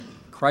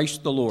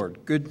Christ the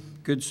Lord.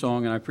 Good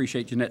song, and I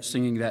appreciate Jeanette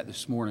singing that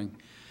this morning.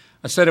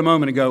 I said a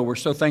moment ago, we're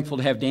so thankful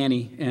to have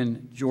Danny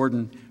and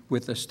Jordan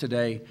with us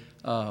today.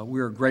 We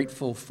are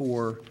grateful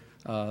for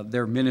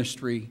their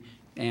ministry,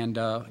 and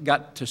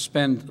got to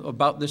spend,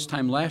 about this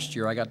time last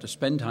year, I got to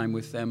spend time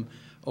with them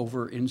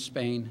over in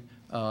Spain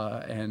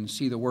and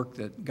see the work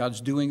that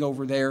God's doing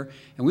over there.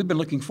 And we've been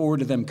looking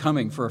forward to them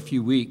coming for a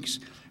few weeks.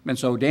 And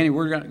so, Danny,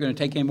 we're not going to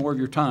take any more of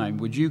your time.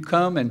 Would you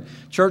come? And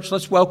church,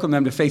 let's welcome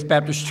them to Faith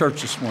Baptist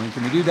Church this morning.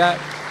 Can we do that?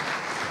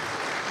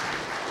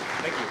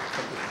 Thank you.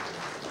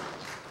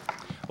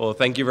 Well,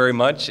 thank you very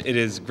much. It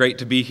is great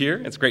to be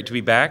here. It's great to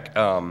be back.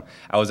 I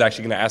was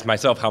actually going to ask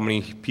myself how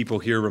many people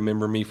here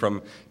remember me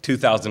from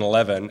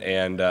 2011,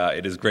 and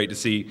it is great to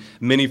see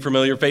many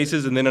familiar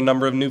faces and then a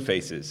number of new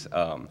faces.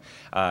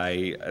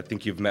 I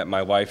think you've met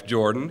my wife,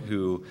 Jordan,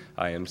 who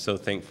I am so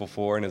thankful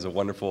for and is a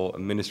wonderful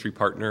ministry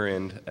partner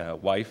and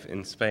wife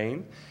in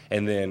Spain.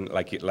 And then,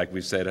 like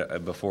we've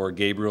said before,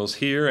 Gabriel's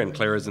here and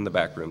Clara's in the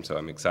back room, so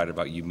I'm excited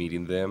about you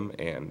meeting them.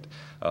 And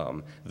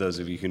those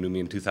of you who knew me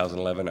in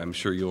 2011, I'm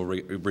sure you'll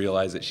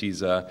realize that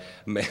she's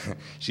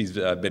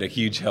been a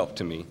huge help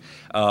to me.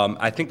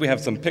 I think we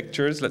have some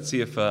pictures. Let's see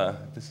if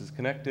this is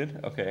connected.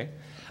 Okay.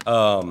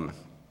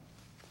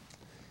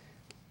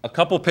 A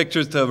couple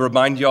pictures to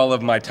remind you all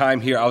of my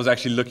time here. I was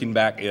actually looking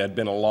back. It had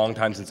been a long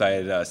time since I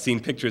had seen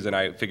pictures, and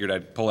I figured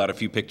I'd pull out a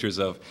few pictures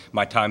of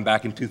my time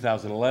back in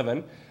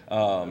 2011.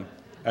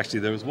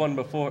 Actually, there was one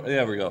before.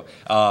 There we go.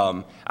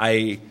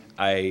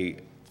 I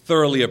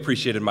thoroughly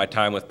appreciated my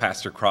time with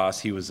Pastor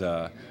Cross. He was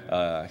a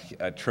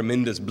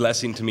tremendous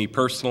blessing to me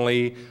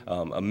personally,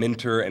 a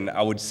mentor, and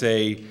I would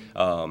say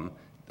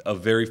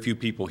of very few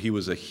people, he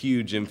was a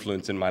huge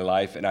influence in my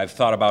life, and I've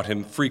thought about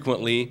him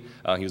frequently.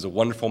 He was a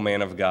wonderful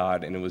man of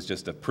God, and it was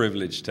just a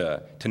privilege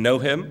to know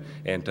him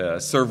and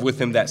to serve with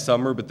him that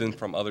summer, but then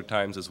from other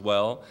times as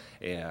well.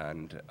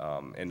 And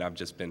I've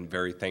just been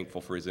very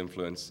thankful for his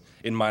influence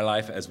in my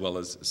life as well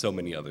as so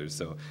many others.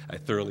 So I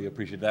thoroughly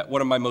appreciate that.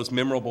 One of my most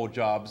memorable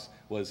jobs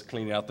was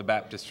cleaning out the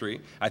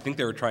baptistry. I think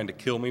they were trying to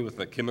kill me with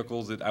the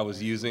chemicals that I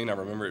was using. I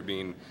remember it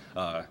being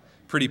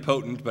pretty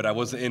potent, but I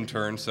was an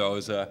intern, so I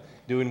was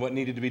doing what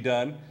needed to be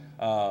done.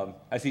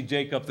 I see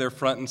Jake up there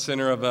front and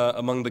center of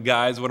among the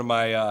guys. One of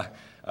my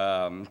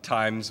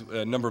times,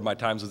 a number of my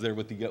times was there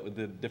with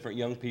the different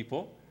young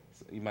people.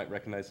 So you might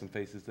recognize some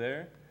faces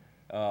there.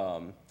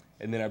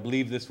 And then I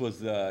believe this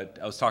was I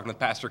was talking with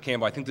Pastor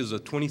Campbell. I think this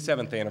was the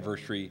 27th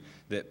anniversary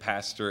that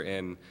Pastor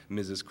and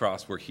Mrs.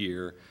 Cross were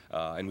here,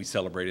 and we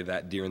celebrated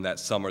that during that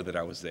summer that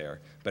I was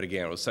there. But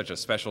again, it was such a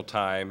special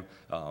time.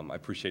 I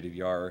appreciated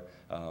your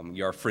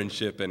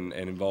friendship and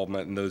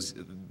involvement in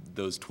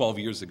those 12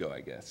 years ago,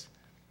 I guess.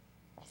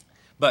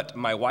 But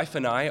my wife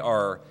and I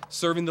are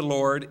serving the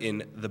Lord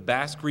in the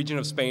Basque region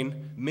of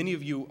Spain. Many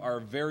of you are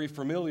very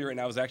familiar,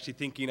 and I was actually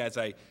thinking as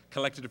I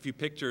collected a few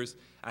pictures,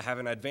 I have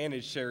an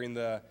advantage sharing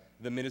the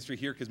ministry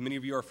here because many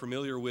of you are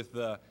familiar with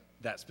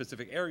that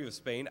specific area of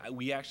Spain.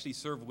 We actually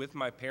serve with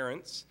my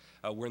parents.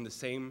 We're in the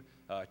same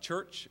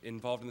church,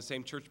 involved in the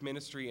same church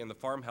ministry and the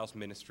farmhouse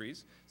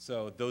ministries.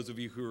 So those of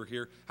you who are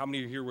here, how many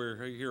of you here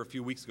were here a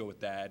few weeks ago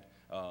with Dad?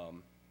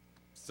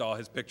 Saw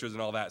his pictures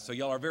and all that. So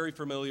y'all are very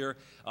familiar.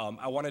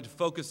 I wanted to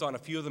focus on a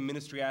few of the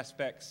ministry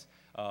aspects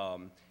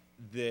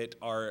that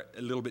are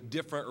a little bit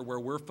different or where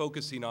we're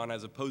focusing on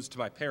as opposed to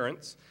my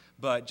parents.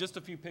 But just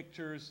a few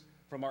pictures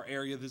from our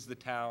area. This is the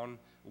town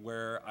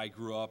where I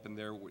grew up and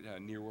there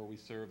near where we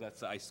serve. That's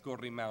the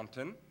Aizcorri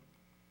Mountain.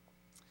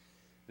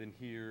 Then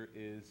here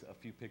is a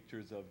few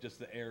pictures of just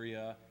the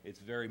area. It's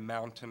very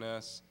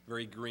mountainous,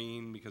 very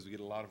green because we get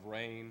a lot of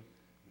rain.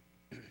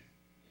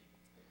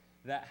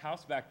 That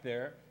house back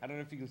there, I don't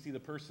know if you can see the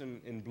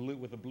person in blue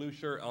with a blue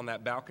shirt on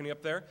that balcony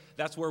up there.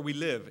 That's where we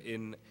live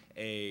in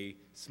a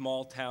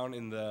small town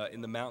in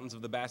the mountains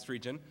of the Basque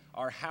region.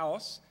 Our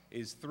house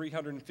is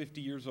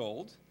 350 years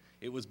old.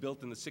 It was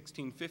built in the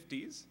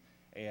 1650s,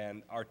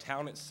 and our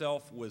town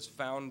itself was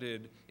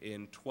founded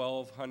in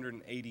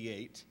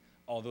 1288,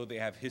 although they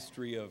have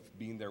history of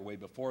being there way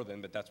before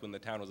then, but that's when the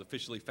town was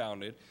officially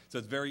founded. So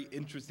it's very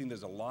interesting.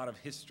 There's a lot of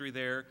history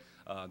there.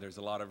 There's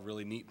a lot of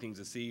really neat things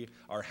to see.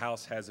 Our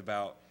house has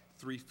about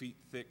 3 feet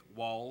thick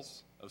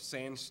walls of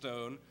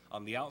sandstone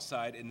on the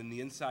outside, and then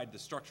the inside, the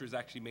structure is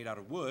actually made out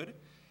of wood,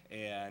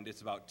 and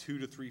it's about 2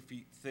 to 3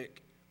 feet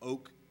thick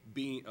oak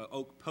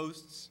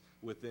posts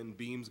with then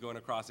beams going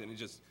across it, and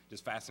it's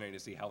just fascinating to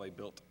see how they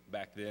built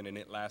back then, and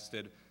it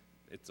lasted.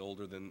 It's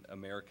older than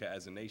America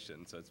as a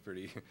nation, so it's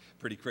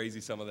pretty crazy,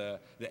 some of the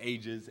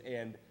ages.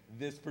 And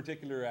this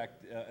particular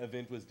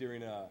event was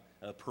during a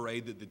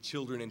parade that the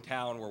children in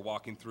town were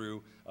walking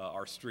through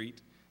our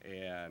street,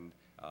 and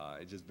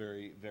it's just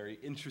very, very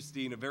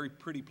interesting, a very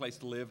pretty place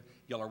to live.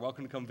 Y'all are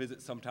welcome to come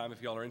visit sometime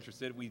if y'all are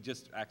interested. We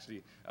just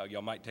actually,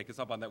 y'all might take us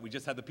up on that. We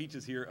just had the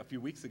Peaches here a few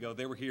weeks ago.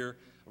 They were here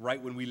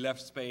right when we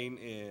left Spain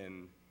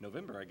in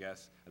November, I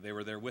guess. They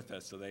were there with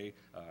us, so they,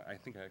 I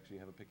think I actually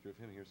have a picture of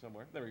him here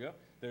somewhere. There we go.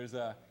 There's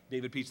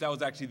David Peach. That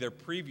was actually their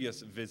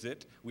previous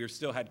visit. We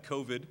still had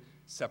COVID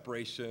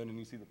separation, and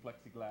you see the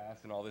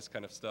plexiglass and all this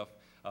kind of stuff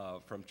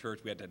from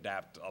church. We had to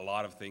adapt a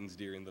lot of things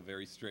during the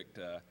very strict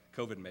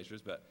COVID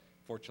measures, but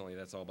fortunately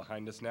that's all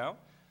behind us now.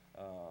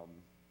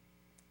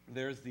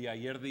 There's the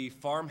Ayerdi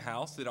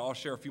farmhouse that I'll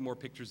share a few more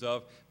pictures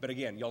of. But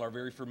again, y'all are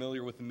very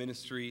familiar with the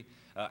ministry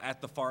at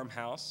the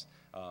farmhouse.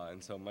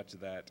 And so much of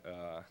that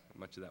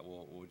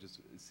we'll just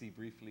see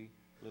briefly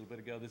a little bit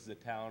ago. This is a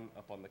town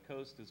up on the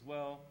coast as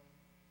well.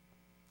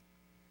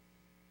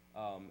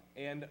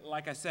 And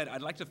like I said,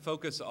 I'd like to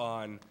focus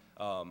on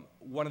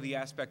one of the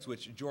aspects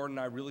which Jordan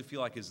and I really feel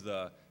like is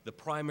the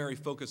primary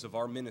focus of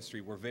our ministry.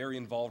 We're very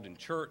involved in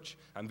church.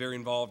 I'm very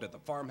involved at the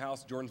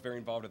farmhouse. Jordan's very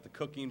involved at the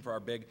cooking for our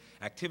big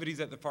activities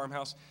at the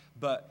farmhouse.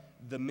 But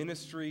the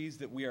ministries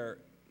that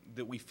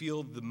we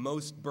feel the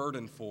most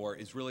burden for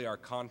is really our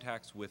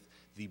contacts with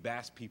the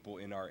Bass people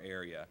in our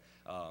area.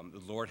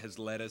 The Lord has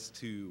led us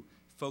to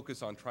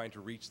focus on trying to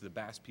reach the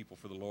Bass people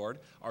for the Lord.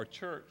 Our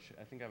church,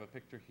 I think I have a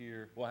picture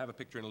here. Well, I have a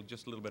picture in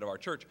just a little bit of our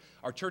church.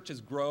 Our church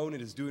has grown. It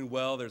is doing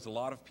well. There's a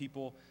lot of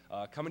people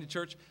coming to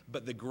church,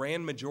 but the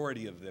grand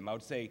majority of them, I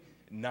would say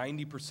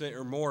 90%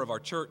 or more of our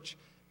church,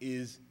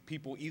 is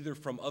people either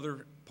from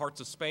other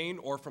parts of Spain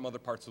or from other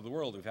parts of the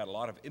world. We've had a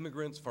lot of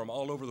immigrants from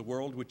all over the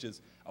world, which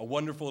is a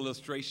wonderful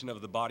illustration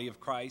of the body of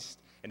Christ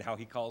and how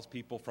he calls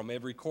people from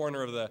every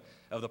corner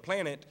of the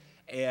planet.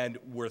 And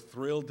we're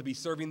thrilled to be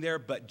serving there,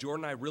 but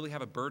Jordan and I really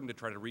have a burden to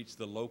try to reach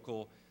the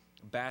local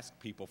Basque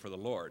people for the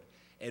Lord.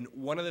 And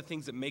one of the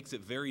things that makes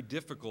it very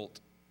difficult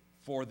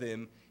for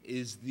them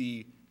is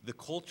the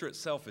culture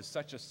itself is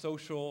such a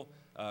social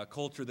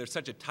culture. There's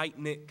such a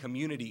tight-knit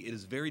community. It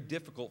is very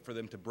difficult for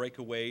them to break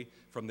away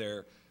from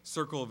their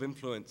circle of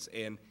influence,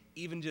 and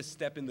even just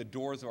step in the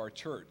doors of our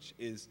church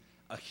is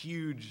a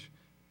huge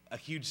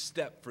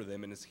step for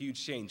them, and it's a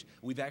huge change.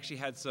 We've actually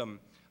had some,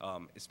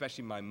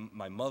 especially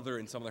my mother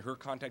and some of her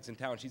contacts in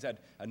town, she's had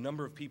a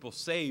number of people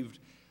saved,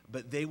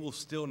 but they will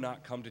still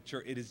not come to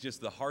church. It is just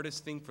the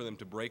hardest thing for them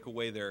to break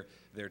away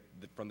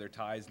from their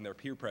ties and their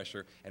peer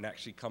pressure and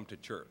actually come to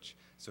church.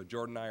 So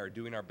Jordan and I are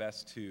doing our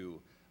best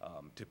to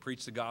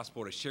preach the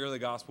gospel, to share the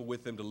gospel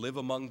with them, to live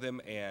among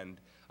them, and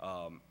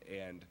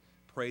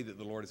pray that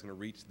the Lord is going to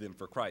reach them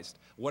for Christ.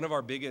 One of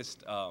our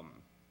biggest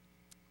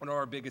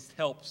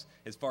helps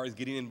as far as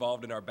getting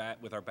involved in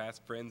with our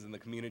Basque friends in the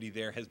community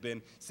there has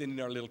been sending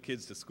our little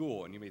kids to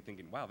school. And you may be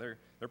thinking, wow, they're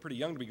pretty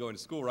young to be going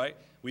to school, right?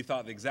 We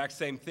thought the exact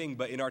same thing,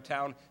 but in our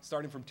town,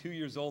 starting from 2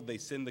 years old, they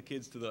send the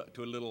kids to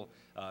a little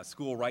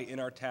school right in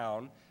our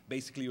town.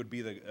 Basically, it would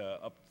be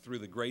up through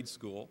the grade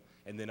school,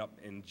 and then up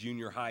in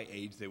junior high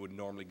age, they would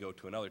normally go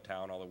to another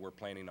town, although we're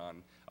planning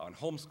on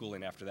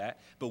homeschooling after that.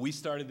 But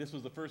this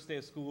was the first day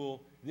of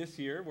school this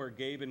year, where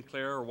Gabe and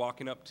Claire are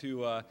walking up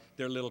to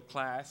their little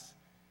class.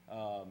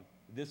 I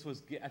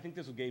think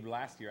this was Gabe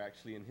last year,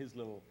 actually, in his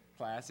little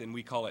class, and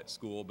we call it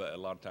school, but a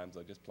lot of times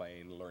they're just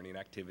playing, learning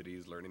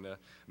activities, learning to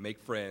make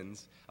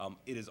friends.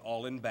 It is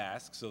all in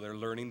Basque, so they're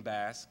learning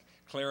Basque.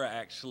 Clara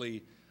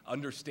actually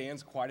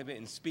understands quite a bit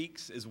and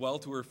speaks as well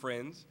to her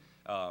friends.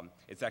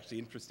 It's actually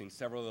interesting.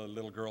 Several of the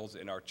little girls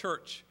in our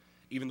church,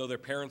 even though their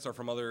parents are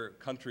from other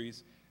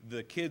countries,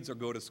 the kids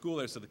go to school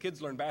there, so the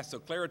kids learn Basque. So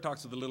Clara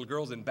talks to the little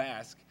girls in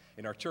Basque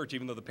in our church,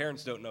 even though the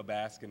parents don't know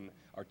Basque, and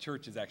our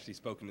church is actually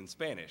spoken in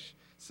Spanish.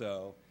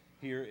 So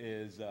here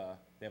is,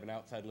 they have an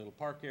outside little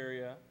park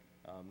area.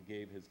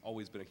 Gabe has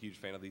always been a huge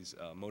fan of these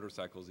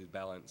motorcycles, these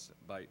balance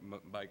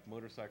bike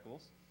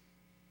motorcycles.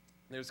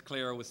 There's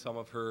Clara with some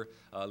of her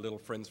little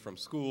friends from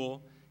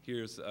school.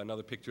 Here's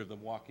another picture of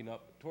them walking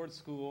up towards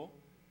school.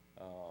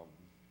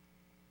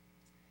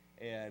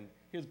 And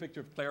here's a picture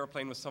of Clara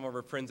playing with some of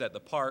her friends at the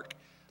park.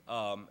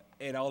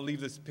 And I'll leave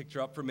this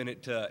picture up for a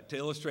minute to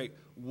illustrate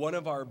one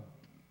of our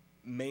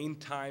main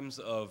times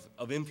of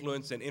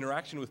influence and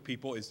interaction with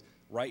people is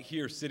right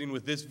here, sitting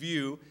with this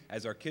view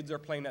as our kids are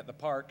playing at the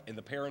park and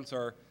the parents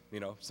are,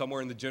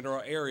 somewhere in the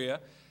general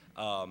area,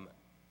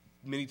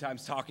 many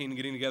times getting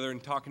together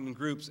and talking in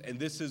groups. And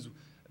this is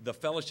the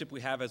fellowship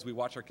we have as we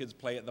watch our kids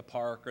play at the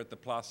park or at the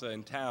plaza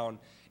in town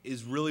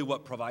is really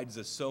what provides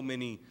us so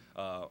many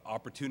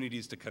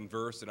opportunities to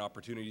converse and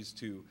opportunities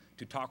to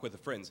talk with the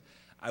friends.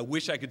 I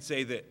wish I could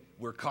say that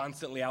we're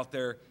constantly out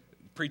there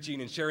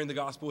preaching and sharing the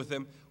gospel with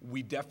them.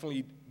 We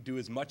definitely do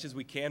as much as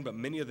we can, but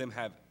many of them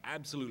have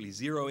absolutely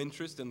zero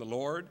interest in the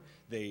Lord.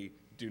 They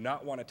do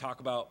not want to talk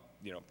about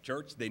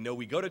church. They know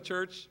we go to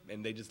church,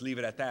 and they just leave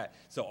it at that.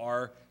 So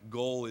our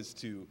goal is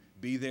to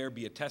be there,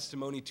 be a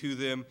testimony to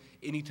them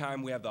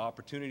anytime we have the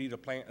opportunity to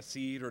plant a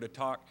seed or to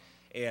talk.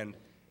 And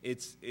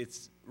it's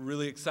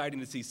really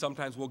exciting to see.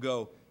 Sometimes we'll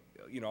go,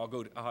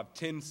 I'll have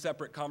 10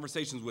 separate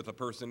conversations with a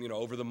person,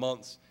 over the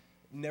months,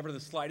 never the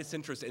slightest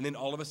interest. And then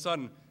all of a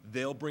sudden,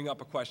 they'll bring up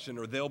a question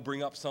or they'll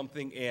bring up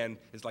something, and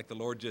it's like the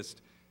Lord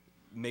just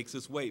makes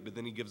us wait, but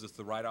then he gives us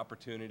the right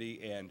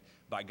opportunity. And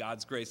by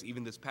God's grace,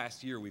 even this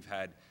past year, we've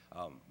had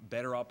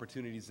better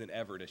opportunities than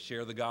ever to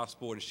share the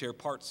gospel and share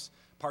parts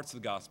of the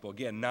gospel.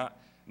 Again, not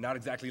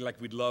exactly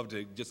like we'd love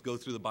to just go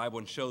through the Bible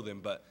and show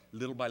them, but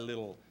little by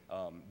little,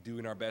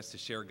 doing our best to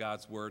share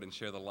God's word and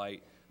share the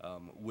light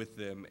with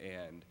them.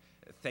 And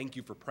thank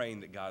you for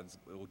praying that God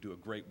will do a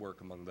great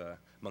work among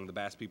the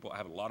Basque people. I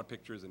have a lot of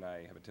pictures, and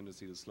I have a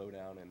tendency to slow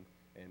down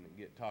and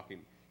get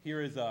talking.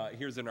 Here's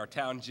in our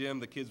town gym.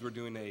 The kids were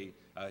doing a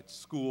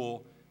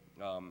school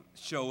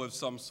show of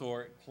some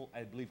sort.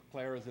 I believe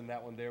Clara's in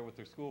that one there with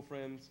her school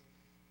friends.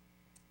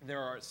 There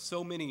are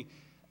so many.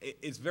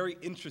 It's very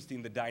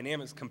interesting, the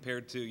dynamics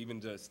compared to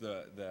even just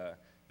the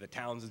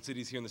towns and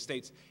cities here in the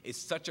States. It's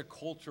such a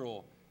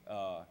cultural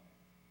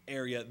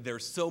area.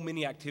 There's so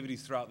many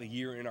activities throughout the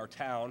year in our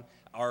town.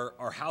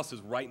 Our house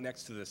is right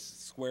next to this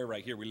square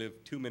right here. We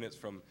live 2 minutes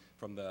from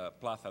the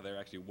plaza there,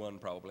 actually one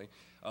probably.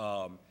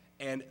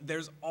 And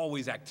there's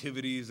always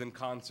activities and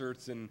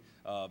concerts and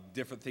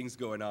different things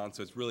going on,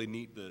 so it's really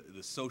neat,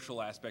 the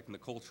social aspect and the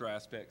culture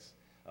aspects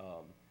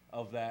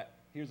of that.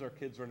 Here's our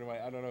kids running away.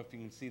 I don't know if you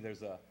can see,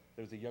 there's a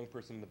young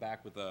person in the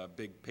back with a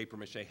big paper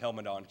mache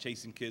helmet on,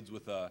 chasing kids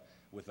with a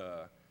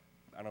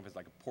I don't know if it's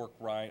like a pork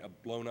rind, a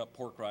blown up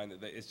pork rind.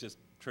 It's just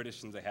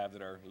traditions they have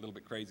that are a little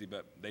bit crazy,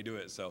 but they do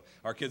it. So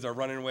our kids are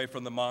running away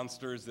from the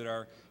monsters that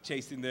are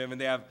chasing them, and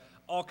they have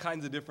all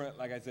kinds of different,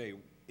 like I say,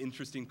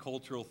 interesting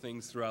cultural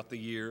things throughout the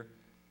year.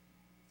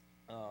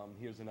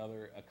 Here's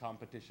a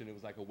competition. It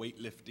was like a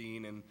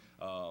weightlifting and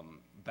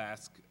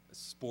Basque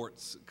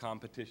sports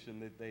competition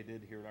that they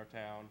did here in our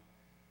town.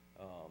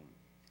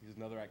 Here's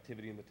another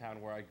activity in the town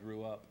where I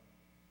grew up.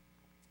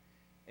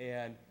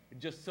 And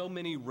just so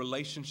many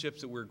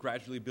relationships that we're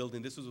gradually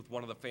building. This was with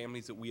one of the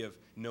families that we have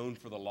known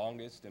for the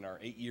longest. In our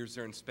 8 years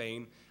there in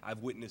Spain,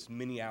 I've witnessed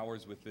many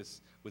hours with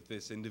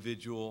this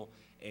individual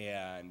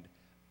and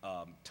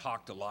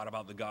talked a lot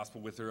about the gospel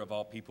with her. Of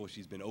all people,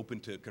 she's been open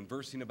to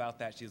conversing about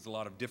that. She has a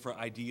lot of different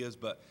ideas,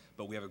 but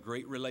we have a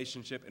great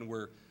relationship, and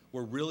we're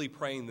really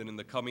praying that in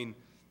the coming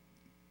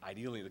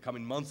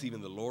months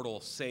even, the Lord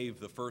will save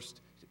the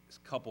first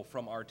couple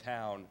from our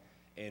town.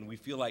 And we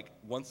feel like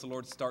once the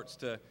Lord starts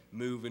to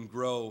move and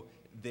grow,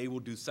 they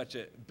will do such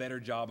a better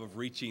job of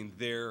reaching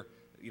their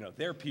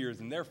peers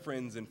and their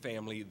friends and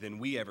family than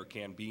we ever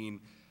can,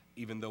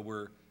 even though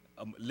we're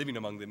living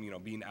among them,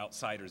 being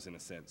outsiders in a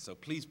sense. So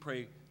please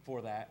pray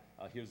for that.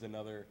 Here's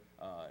another,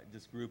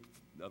 this group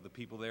of the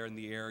people there in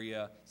the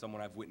area, someone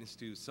I've witnessed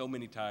to so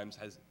many times,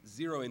 has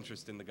zero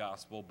interest in the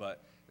gospel,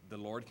 but the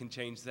Lord can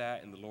change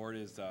that, and the Lord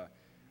is...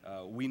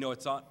 we know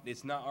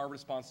it's not our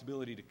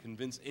responsibility to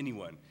convince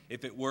anyone.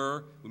 If it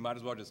were, we might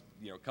as well just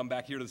come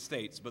back here to the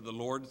States. But the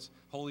Lord's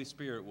Holy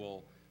Spirit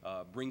will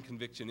bring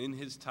conviction in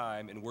His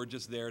time, and we're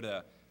just there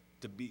to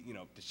be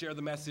to share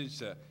the message,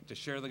 to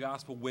share the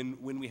gospel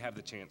when we have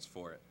the chance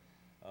for it.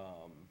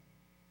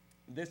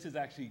 This is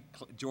actually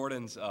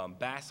Jordan's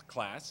Basque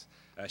class.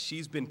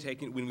 She's been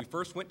taking, when we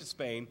first went to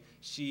Spain,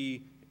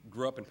 she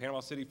grew up in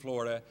Panama City,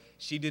 Florida.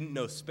 She didn't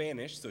know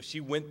Spanish, so she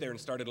went there and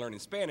started learning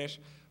Spanish.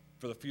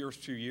 For the first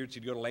few years,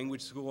 she'd go to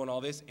language school and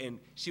all this, and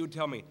she would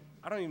tell me,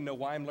 I don't even know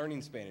why I'm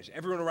learning Spanish.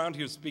 Everyone around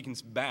here is speaking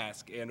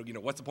Basque, and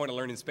what's the point of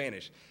learning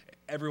Spanish?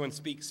 Everyone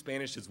speaks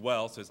Spanish as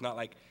well, so it's not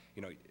like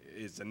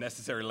it's a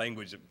necessary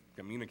language to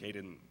communicate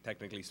in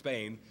technically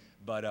Spain,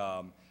 but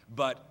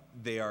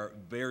they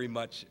very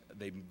much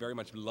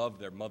love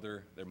their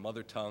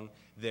mother tongue.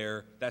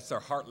 That's their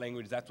heart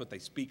language. That's what they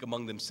speak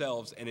among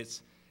themselves, and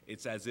it's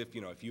as if,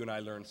 if you and I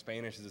learn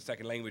Spanish as a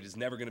second language, it's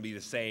never going to be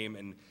the same,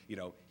 and,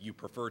 you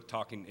prefer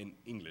talking in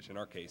English in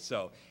our case.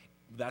 So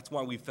that's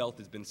why we felt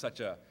it's been such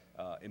a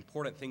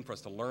important thing for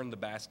us to learn the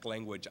Basque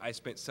language. I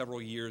spent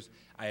several years,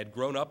 I had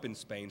grown up in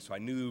Spain, so I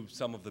knew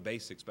some of the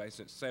basics, but I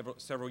spent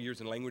several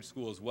years in language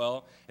school as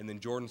well, and then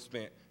Jordan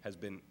has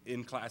been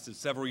in classes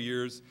several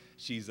years.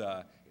 She's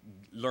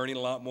learning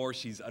a lot more.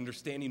 She's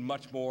understanding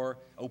much more,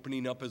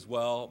 opening up as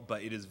well,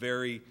 but it's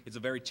a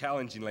very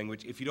challenging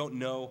language. If you don't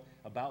know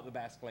about the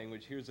Basque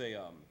language, here's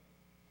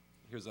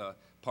a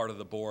part of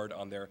the board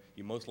on there.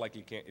 You most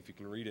likely can't, if you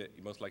can read it,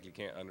 you most likely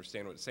can't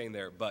understand what it's saying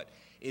there, but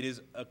it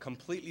is a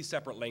completely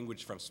separate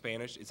language from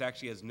Spanish. It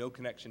actually has no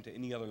connection to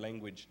any other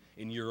language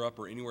in Europe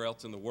or anywhere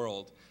else in the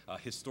world.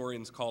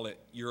 Historians call it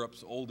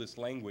Europe's oldest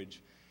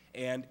language,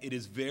 and it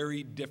is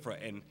very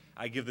different. And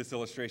I give this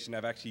illustration.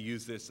 I've actually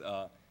used this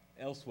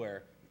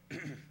elsewhere,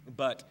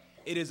 but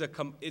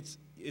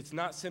it's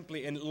not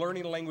simply, and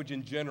learning a language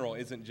in general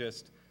isn't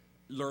just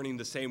learning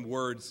the same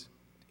words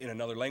in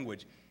another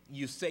language.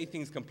 You say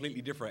things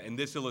completely different. In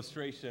this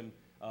illustration,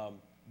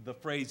 the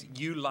phrase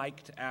 "you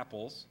liked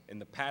apples" in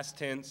the past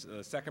tense,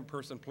 second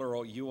person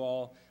plural, you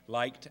all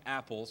liked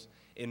apples.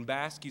 In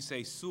Basque, you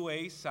say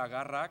 "zuei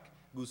sagarrak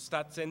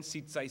gustatzen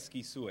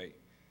zitzaizki zuei,"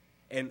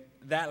 and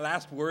that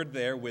last word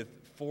there with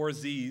 4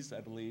 Z's,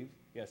 I believe.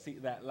 Yeah, see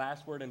that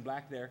last word in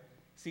black there.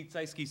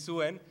 Zitzaizki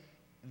zuen,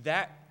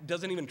 that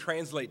doesn't even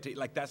translate to,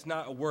 that's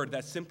not a word.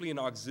 That's simply an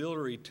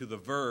auxiliary to the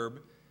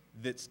verb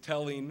that's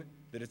telling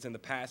that it's in the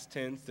past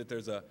tense, that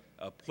there's a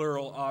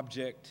plural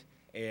object,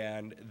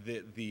 and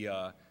that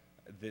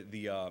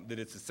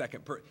it's the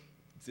second person.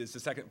 It's the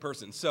second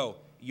person. So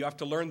you have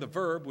to learn the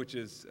verb, which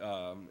is,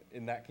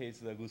 in that case,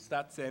 the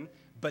gustatzen,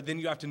 but then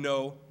you have to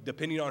know,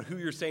 depending on who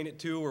you're saying it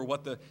to or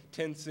what the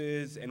tense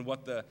is and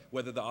whether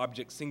the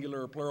object's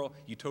singular or plural,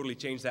 you totally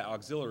change that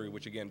auxiliary,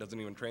 which again doesn't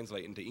even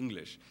translate into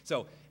English.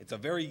 So it's a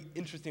very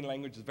interesting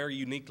language, it's a very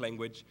unique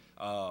language.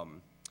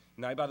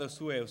 Naiba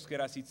duzue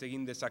euskeraz hitz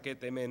egin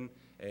dezaket hemen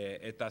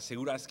eta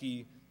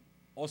segurazki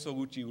oso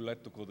gutxi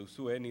ulertuko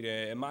duzue,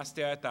 nire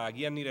emaztea eta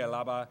agian nire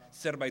alaba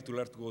zerbait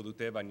ulertuko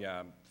dute,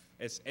 baina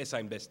ez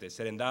hainbeste,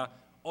 zeren da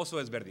oso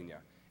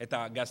ezberdina.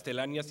 Eta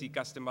gaztelaniaz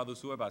ikasten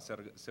baduzue,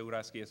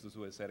 segurazki ez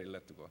duzue zer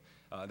ulertuko.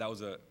 That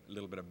was a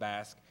little bit of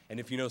Basque. And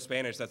if you know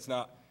Spanish,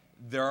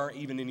 there aren't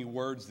even any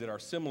words that are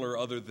similar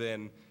other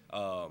than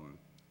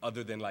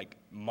like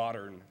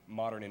modern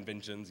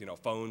inventions,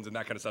 phones and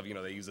that kind of stuff.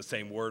 They use the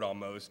same word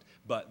almost,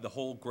 but the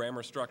whole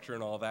grammar structure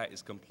and all that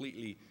is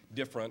completely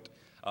different.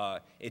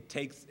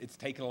 It's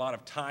taken a lot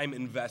of time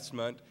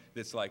investment.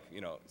 That's like,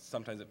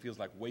 sometimes it feels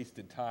like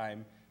wasted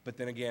time. But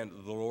then again,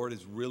 the Lord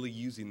is really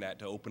using that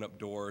to open up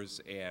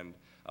doors and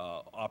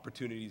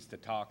opportunities to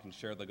talk and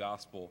share the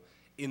gospel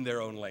in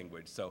their own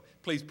language. So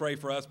please pray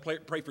for us.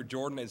 Pray for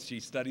Jordan as she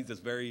studies this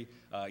very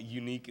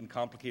unique and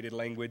complicated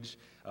language.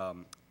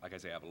 Like I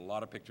say, I have a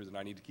lot of pictures and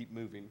I need to keep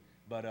moving.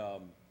 But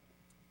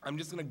I'm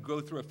just going to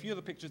go through a few of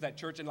the pictures at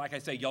church. And like I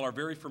say, y'all are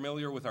very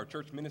familiar with our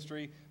church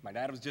ministry. My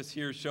dad was just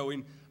here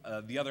showing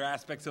the other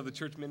aspects of the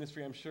church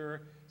ministry, I'm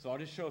sure. So I'll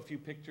just show a few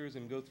pictures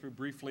and go through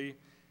briefly.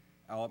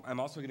 I'm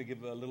also going to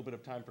give a little bit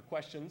of time for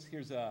questions.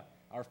 Here's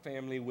our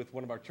family with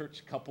one of our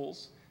church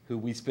couples who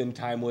we spend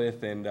time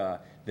with, and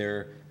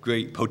they're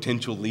great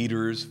potential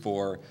leaders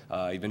for,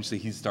 eventually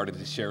he's started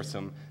to share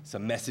some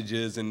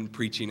messages and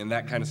preaching and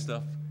that kind of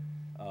stuff.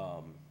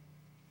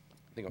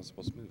 I think I was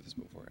supposed to move this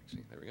before,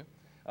 actually. There we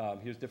go.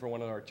 Here's different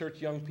one of our church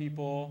young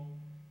people.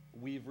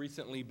 We've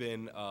recently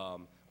been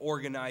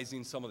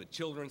organizing some of the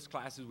children's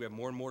classes. We have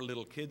more and more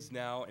little kids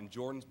now, and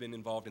Jordan's been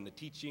involved in the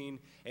teaching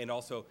and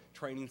also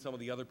training some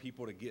of the other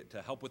people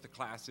to help with the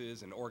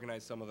classes and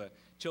organize some of the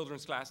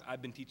children's class.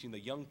 I've been teaching the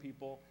young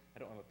people. I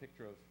don't have a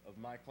picture of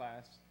my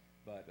class,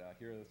 but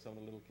here are some of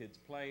the little kids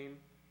playing.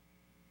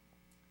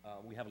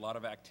 We have a lot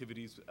of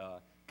activities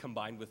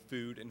combined with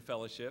food and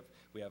fellowship.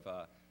 We have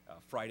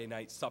Friday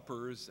night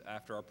suppers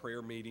after our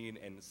prayer meeting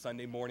and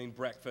Sunday morning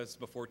breakfast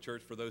before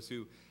church for those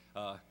who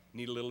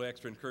need a little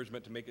extra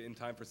encouragement to make it in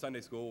time for Sunday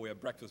school. We have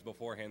breakfast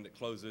beforehand that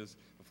closes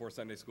before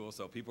Sunday school,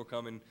 so people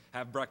come and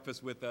have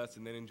breakfast with us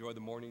and then enjoy the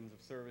mornings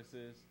of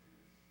services.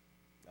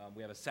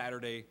 We have a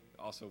Saturday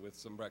also with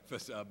some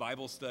breakfast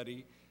Bible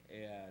study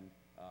and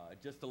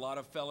just a lot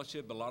of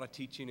fellowship, a lot of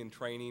teaching and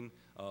training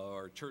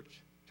our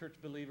church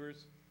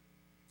believers.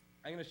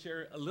 I'm going to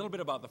share a little bit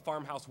about the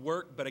farmhouse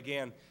work, but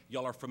again,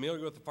 y'all are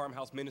familiar with the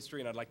farmhouse ministry,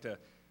 and I'd like to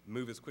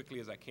move as quickly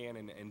as I can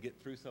and get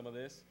through some of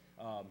this.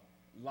 A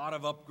lot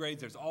of upgrades.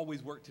 There's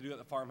always work to do at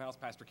the farmhouse.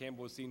 Pastor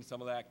Campbell has seen some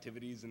of the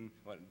activities, and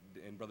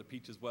Brother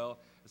Peach as well.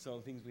 Some of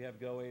the things we have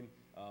going.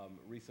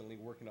 Recently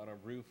working on a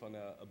roof on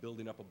a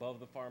building up above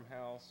the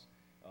farmhouse.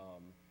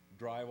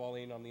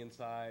 Drywalling on the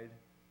inside.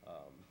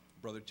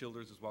 Brother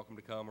Childers is welcome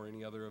to come, or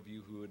any other of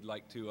you who would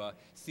like to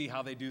see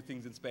how they do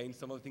things in Spain.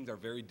 Some of the things are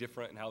very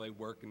different in how they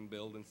work and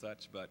build and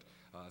such, but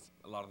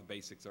a lot of the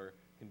basics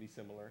can be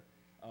similar.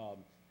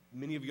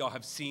 Many of y'all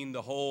have seen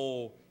the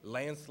whole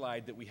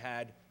landslide that we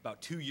had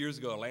about 2 years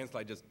ago. A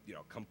landslide just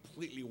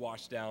completely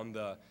washed down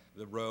the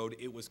road.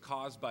 It was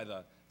caused by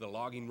the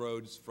logging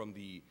roads from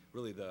the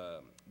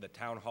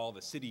town hall,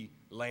 the city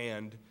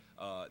land.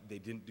 They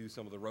didn't do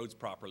some of the roads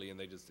properly, and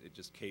it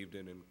just caved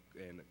in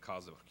and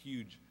caused a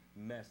huge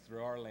mess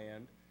through our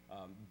land.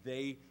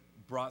 They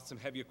brought some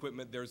heavy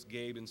equipment. There's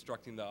Gabe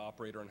instructing the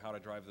operator on how to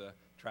drive the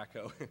track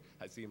hoe.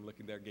 I see him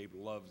looking there. Gabe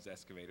loves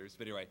excavators.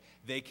 But anyway,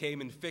 they came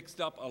and fixed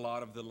up a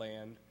lot of the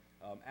land.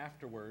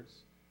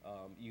 Afterwards,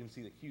 you can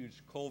see the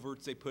huge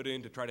culverts they put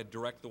in to try to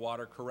direct the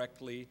water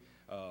correctly.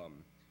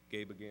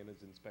 Gabe, again,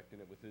 is inspecting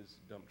it with his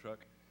dump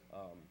truck.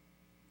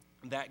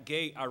 That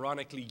gate,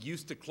 ironically,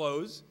 used to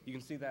close. You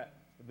can see that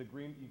you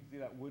can see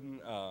that wooden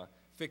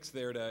fix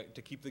there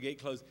to keep the gate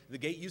closed. The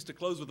gate used to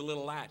close with a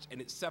little latch, and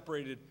it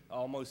separated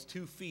almost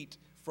 2 feet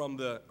from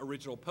the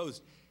original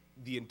post.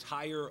 The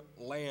entire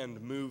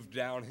land moved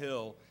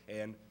downhill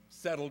and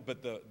settled,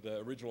 but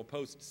the original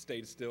post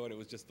stayed still, and it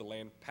was just the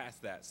land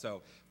past that.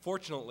 So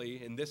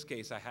fortunately, in this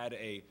case, I had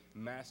a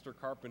master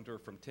carpenter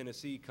from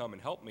Tennessee come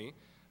and help me.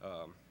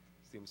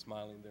 See him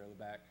smiling there in the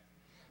back.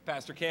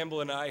 Pastor Campbell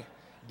and I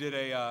did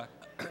a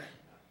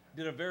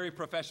very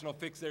professional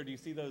fix there. Do you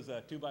see those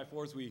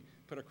 2x4s we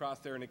put across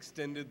there and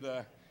extended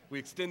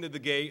the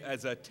gate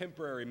as a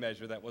temporary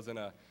measure? That wasn't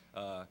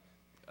a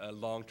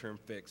long-term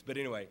fix. But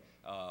anyway,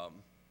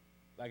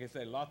 like I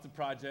said, lots of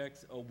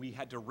projects. We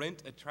had to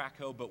rent a track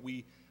hoe, but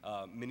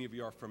many of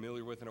you are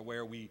familiar with and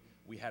aware, we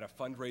had a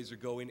fundraiser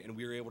going, and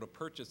we were able to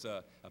purchase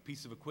a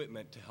piece of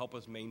equipment to help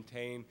us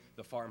maintain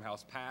the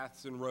farmhouse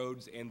paths and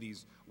roads and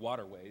these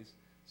waterways.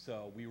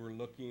 So we were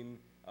looking,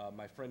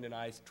 my friend and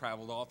I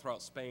traveled all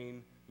throughout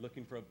Spain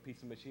looking for a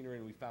piece of machinery,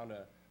 and we found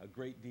a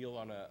great deal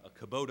on a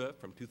Kubota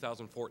from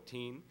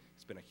 2014.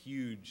 It's been a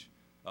huge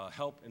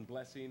help and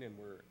blessing, and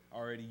we're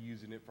already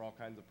using it for all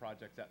kinds of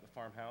projects at the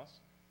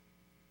farmhouse.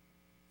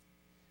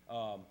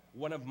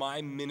 One of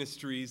my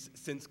ministries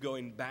since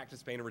going back to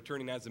Spain and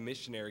returning as a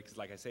missionary, because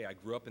like I say, I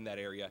grew up in that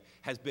area,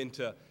 has been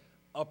to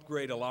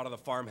upgrade a lot of the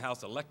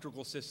farmhouse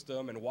electrical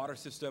system and water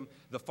system.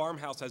 The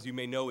farmhouse, as you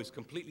may know, is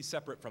completely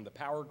separate from the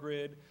power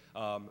grid,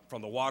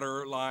 from the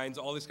water lines,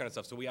 all this kind of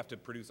stuff. So we have to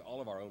produce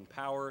all of our own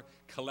power,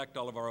 collect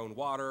all of our own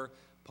water,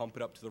 pump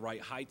it up to the right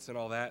heights and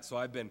all that. So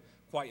I've been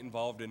quite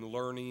involved in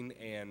learning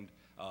and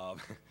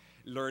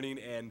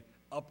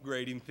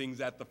upgrading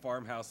things at the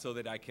farmhouse so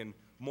that I can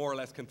more or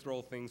less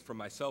control things from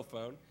my cell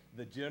phone.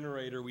 The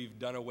generator we've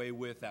done away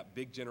with, that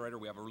big generator.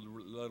 We have a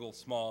little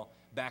small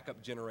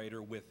backup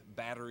generator with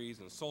batteries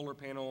and solar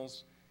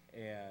panels,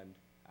 and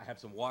I have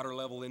some water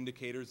level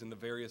indicators in the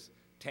various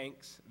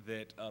tanks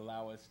that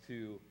allow us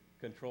to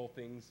control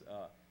things.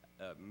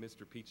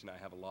 Mr. Peach and I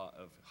have a lot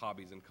of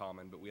hobbies in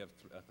common, but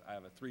I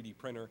have a 3D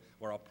printer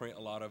where I'll print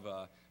a lot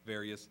of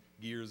various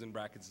gears and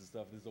brackets and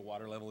stuff. This is a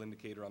water level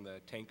indicator on the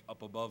tank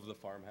up above the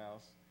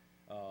farmhouse.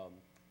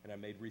 And I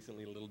made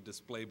recently a little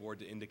display board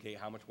to indicate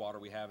how much water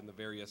we have in the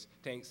various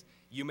tanks.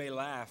 You may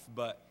laugh,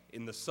 but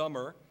in the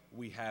summer,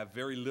 we have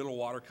very little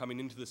water coming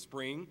into the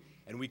spring,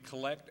 and we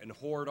collect and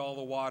hoard all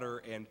the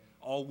water, and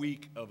all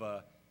week of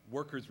a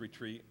workers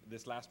retreat,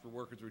 this last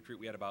workers retreat,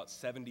 we had about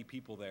 70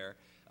 people there.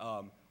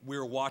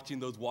 We're watching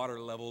those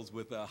water levels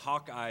with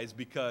hawk eyes,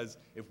 because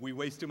if we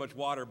waste too much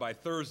water by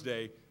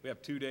Thursday, we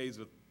have 2 days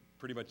with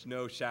pretty much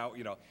no shout,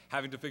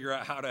 having to figure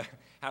out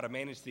how to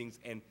manage things.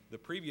 And the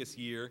previous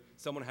year,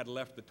 someone had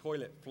left the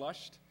toilet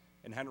flushed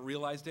and hadn't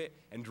realized it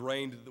and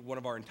drained one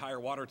of our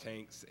entire water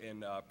tanks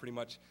and pretty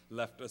much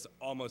left us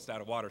almost out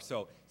of water.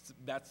 So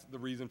that's the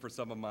reason for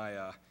some of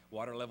my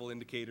water level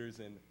indicators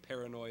and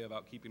paranoia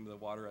about keeping the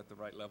water at the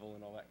right level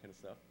and all that kind of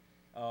stuff.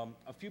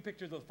 A few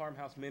pictures of the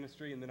farmhouse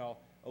ministry, and then I'll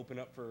open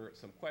up for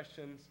some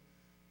questions.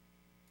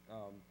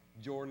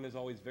 Jordan is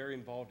always very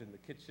involved in the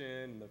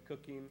kitchen and the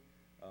cooking.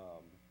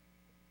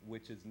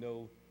 Which is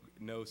no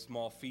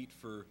small feat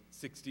for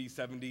 60,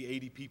 70,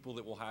 80 people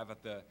that we'll have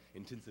at the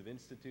intensive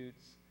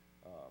institutes.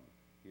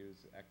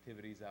 Here's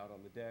activities out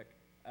on the deck.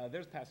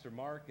 There's Pastor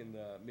Mark in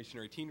the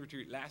Missionary Teen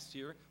Retreat last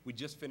year. We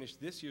just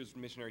finished this year's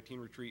Missionary Teen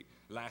Retreat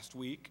last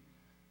week.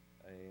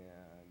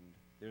 And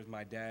there's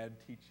my dad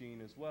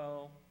teaching as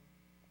well.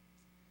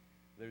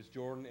 There's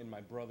Jordan and my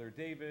brother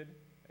David,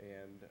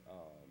 and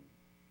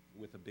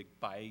with a big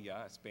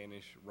paella, a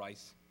Spanish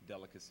rice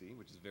delicacy,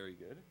 which is very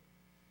good.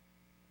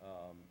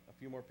 A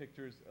few more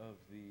pictures of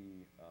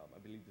I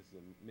believe this is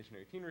a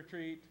missionary teen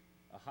retreat,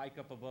 a hike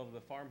up above the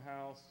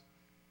farmhouse.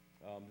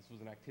 This was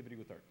an activity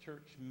with our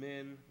church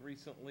men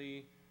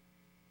recently,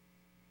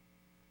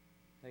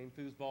 playing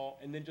foosball,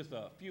 and then just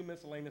a few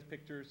miscellaneous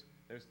pictures.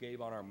 There's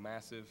Gabe on our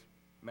massive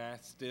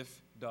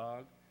Mastiff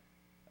dog.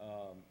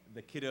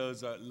 The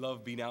kiddos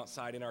love being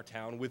outside in our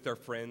town with their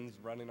friends,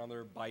 running on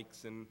their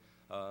bikes and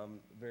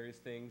various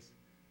things.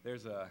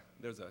 There's a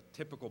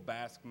typical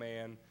Basque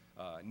man.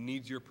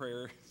 Needs your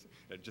prayers.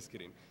 Just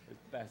kidding.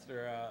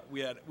 Pastor,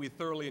 we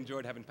thoroughly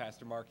enjoyed having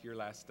Pastor Mark here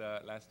last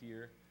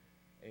year,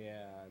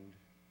 and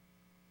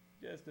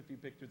just a few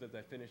pictures as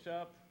I finish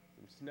up.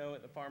 Some snow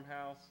at the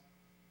farmhouse.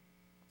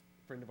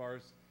 A friend of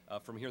ours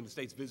from here in the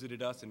States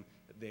visited us, and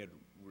they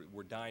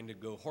were dying to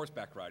go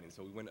horseback riding.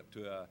 So we went up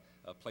to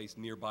a place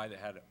nearby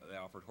that they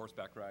offered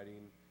horseback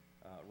riding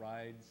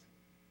rides.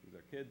 These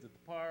are kids at the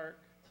park.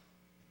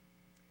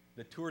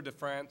 The Tour de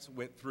France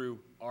went through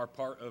our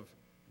part of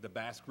the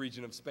Basque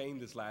region of Spain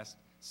this last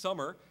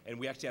summer, and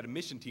we actually had a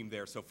mission team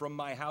there. So from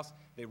my house,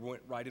 they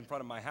went right in front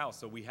of my house.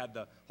 So we had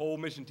the whole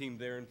mission team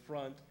there in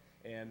front,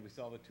 and we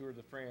saw the Tour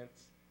de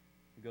France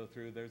go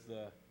through. There's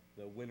the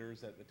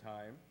winners at the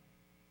time.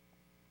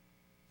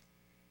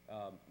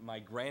 My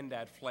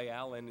granddad, Flay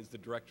Allen, is the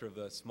director of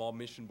the small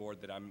mission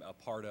board that I'm a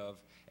part of,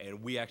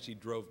 and we actually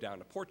drove down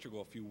to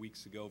Portugal a few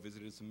weeks ago,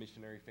 visited some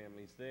missionary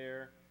families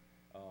there,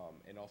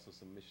 and also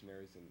some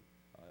missionaries in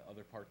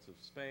other parts of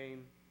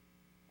Spain.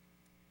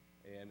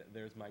 And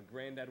there's my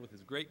granddad with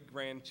his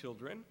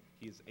great-grandchildren.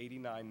 He's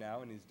 89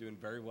 now, and he's doing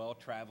very well,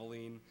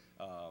 traveling,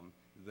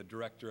 the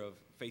director of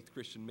Faith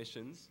Christian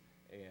Missions,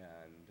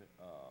 and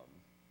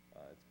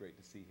it's great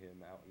to see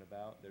him out and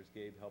about. There's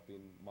Gabe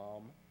helping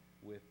Mom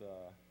with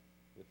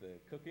the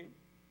cooking.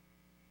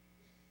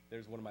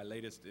 There's one of my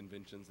latest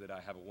inventions that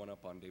I have a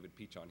one-up on David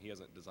Peach on. He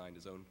hasn't designed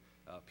his own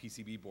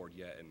PCB board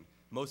yet, and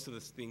most of the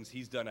things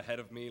he's done ahead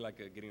of me, like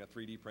getting a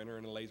 3D printer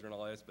and a laser and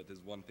all this, but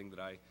there's one thing that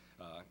I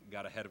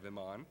got ahead of him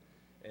on.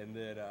 And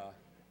then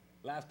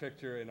last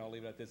picture, and I'll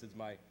leave it at this, is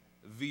my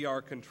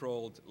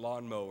VR-controlled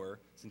lawnmower.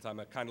 Since I'm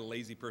a kind of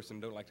lazy person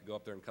and don't like to go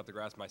up there and cut the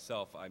grass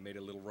myself, I made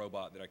a little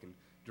robot that I can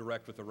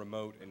direct with a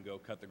remote and go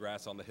cut the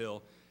grass on the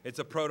hill. It's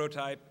a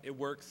prototype. It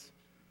works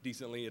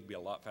decently. It'd be a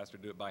lot faster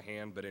to do it by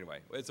hand, but anyway,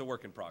 it's a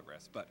work in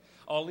progress. But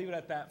I'll leave it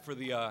at that for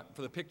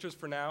the pictures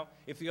for now.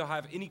 If you'll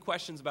have any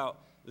questions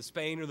about the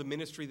Spain or the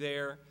ministry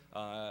there.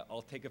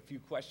 I'll take a few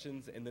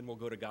questions, and then we'll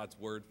go to God's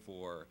Word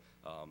for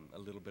a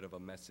little bit of a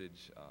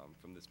message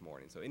from this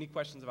morning. So any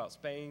questions about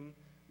Spain,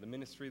 the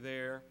ministry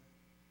there?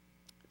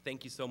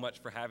 Thank you so much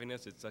for having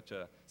us. It's such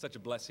a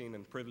blessing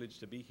and privilege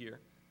to be here.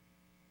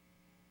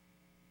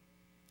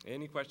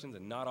 Any questions?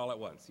 And not all at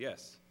once.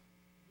 Yes?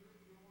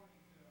 You're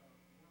wanting to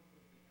work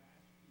with the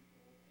Basque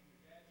people, and your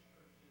dad's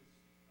church is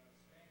a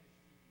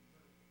Spanish-speaking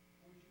church.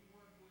 Would you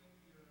work with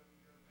your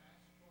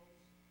Basque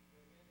folks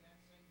within that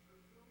same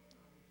church building,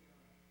 or would you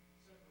have a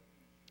separate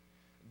ministry?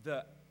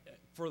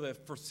 For the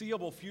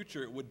foreseeable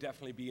future, it would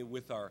definitely be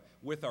with our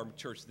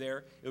church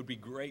there. It would be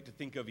great to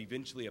think of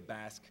eventually a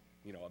Basque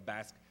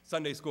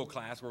Sunday school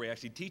class where we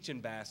actually teach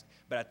in Basque.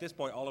 But at this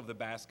point, all of the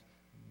Basque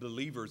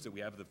believers that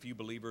we have, the few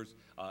believers,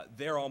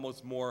 they're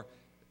almost more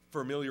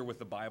familiar with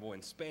the Bible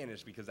in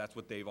Spanish because that's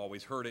what they've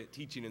always heard it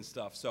teaching and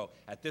stuff. So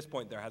at this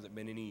point, there hasn't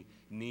been any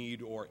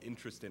need or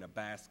interest in a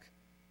Basque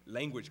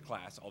language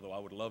class, although I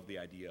would love the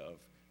idea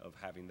of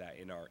having that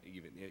in our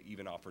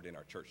even offered in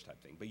our church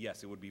type thing. But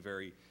yes, it would be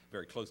very,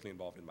 very closely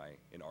involved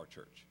in our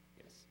church.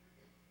 Yes.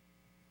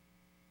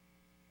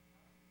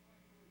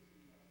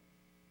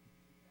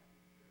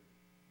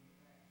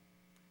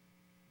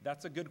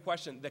 That's a good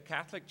question. The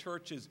Catholic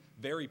Church is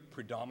very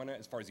predominant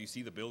as far as you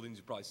see the buildings.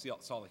 You probably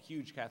saw a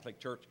huge Catholic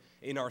church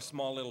in our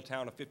small little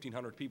town of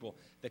 1,500 people.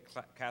 The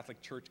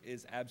Catholic Church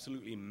is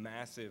absolutely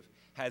massive,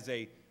 has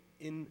a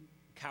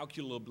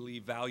incalculably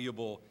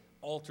valuable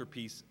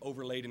altarpiece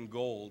overlaid in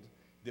gold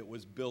that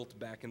was built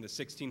back in the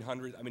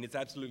 1600s. I mean, it's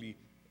absolutely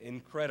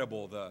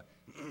incredible, the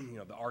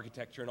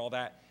architecture and all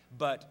that.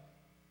 But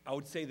I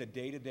would say the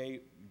day-to-day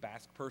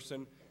Basque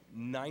person,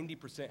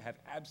 90% have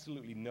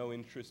absolutely no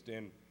interest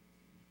in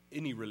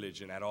any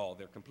religion at all.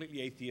 They're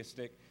completely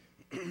atheistic.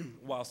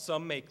 While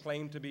some may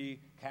claim to be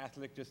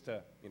Catholic just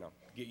to,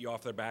 get you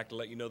off their back to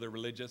let you know they're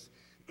religious,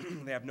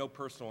 they have no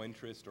personal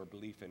interest or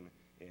belief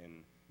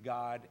in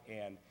God.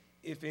 And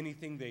if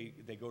anything,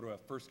 they go to a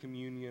first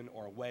communion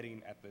or a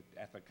wedding at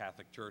the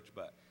Catholic Church,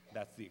 but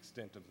that's the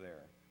extent of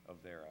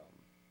their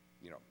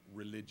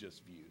religious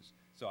views.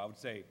 So I would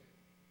say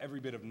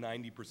every bit of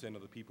 90%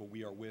 of the people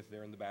we are with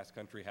there in the Basque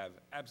Country have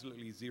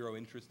absolutely zero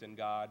interest in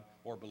God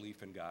or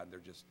belief in God. They're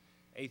just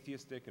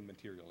atheistic and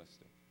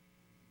materialistic.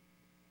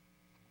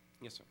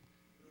 Yes, sir.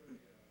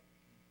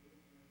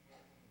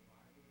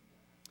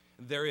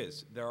 There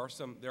is. There are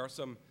some.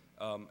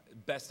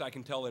 Best I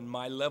can tell in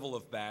my level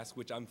of Basque,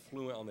 which I'm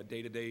fluent on a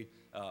day-to-day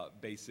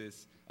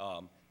basis.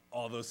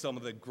 Although some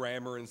of the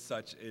grammar and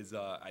such is,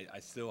 I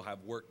still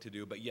have work to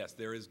do. But yes,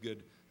 there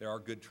are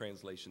good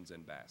translations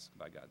in Basque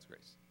by God's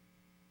grace.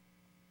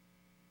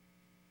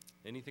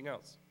 Anything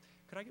else?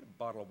 Could I get a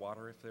bottle of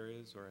water if there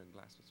is, or a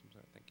glass of some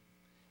sort? Thank you.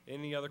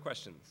 Any other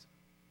questions?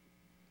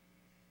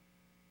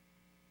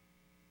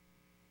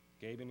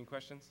 Gabe, any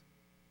questions?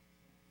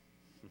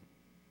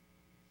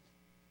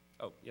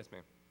 Oh, yes,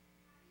 ma'am.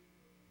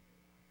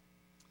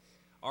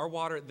 Our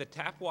water, the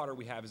tap water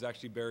we have is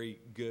actually very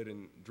good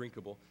and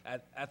drinkable.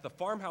 At the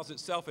farmhouse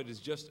itself, it is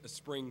just a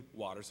spring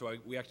water. So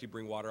we actually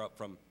bring water up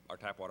from our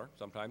tap water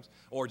sometimes,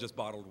 or just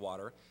bottled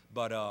water.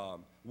 But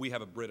we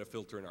have a Brita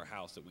filter in our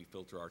house that we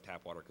filter our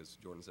tap water because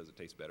Jordan says it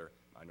tastes better.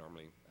 I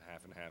normally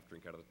half and half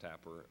drink out of the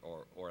tap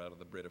or out of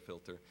the Brita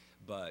filter.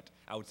 But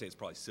I would say it's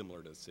probably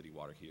similar to city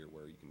water here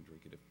where you can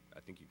drink it. I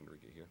think you can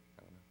drink it here.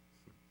 I don't know.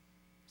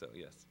 So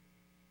yes,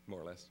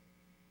 more or less.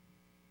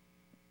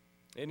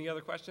 Any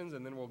other questions?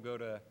 And then we'll go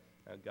to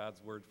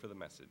God's Word for the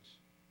message.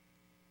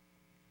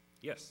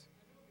 Yes?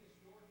 I know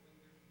historically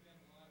there's been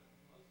a lot of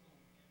Muslim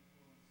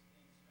influence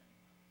in Spain,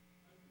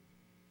 hundreds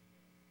of years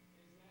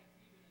ago. Is that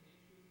even an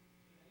issue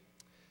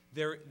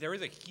today? There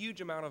is a huge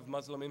amount of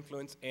Muslim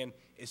influence, and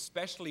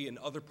especially in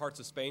other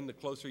parts of Spain, the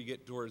closer you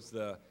get towards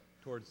the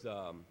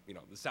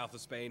south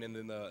of Spain and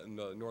then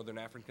the northern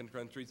African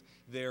countries,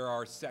 there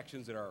are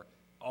sections that are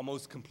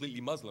almost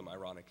completely Muslim,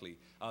 ironically.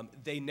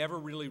 They never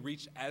really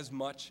reached as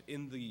much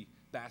in the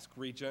Basque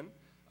region.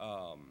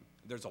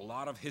 There's a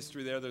lot of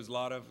history there. There's a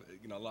lot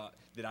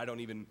that I don't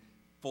even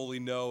fully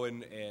know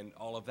and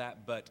all of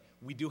that. But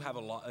we do have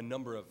a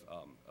number of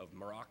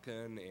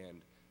Moroccan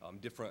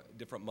and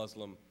different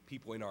Muslim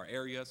people in our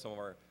area. Some of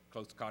our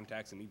close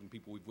contacts and even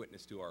people we've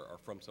witnessed to are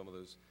from some of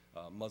those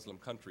Muslim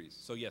countries.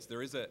 So yes,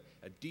 there is a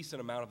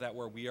decent amount of that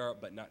where we are,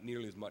 but not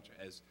nearly as much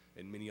as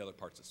in many other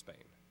parts of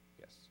Spain.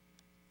 Yes.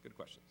 Good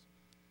questions.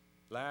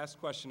 Last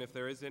question, if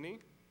there is any.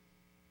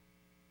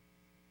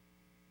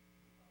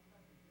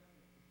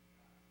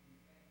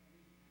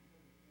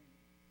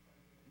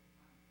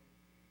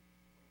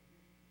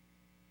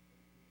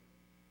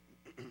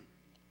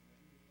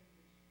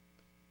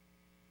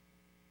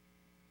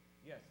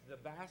 Yes,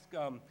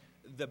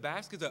 the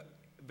Basque is a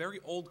very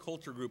old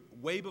culture group.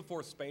 Way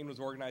before Spain was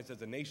organized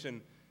as a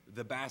nation,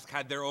 the Basque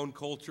had their own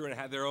culture and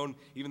had their own,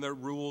 even their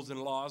rules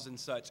and laws and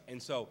such.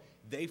 And so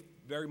they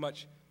very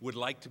much would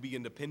like to be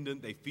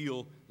independent. They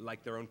feel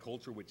like their own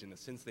culture, which in a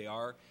sense they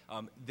are.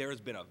 There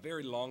has been a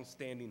very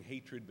long-standing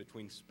hatred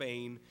between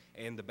Spain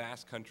and the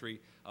Basque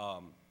country.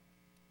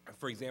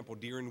 For example,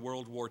 during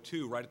World War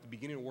II, right at the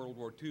beginning of World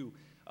War II,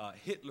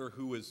 Hitler,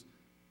 who was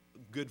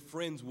good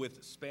friends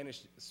with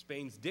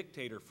Spain's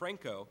dictator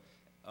Franco,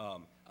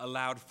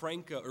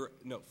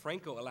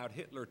 Franco allowed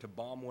Hitler to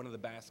bomb one of the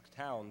Basque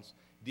towns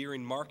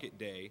during Market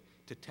Day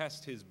to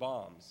test his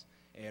bombs.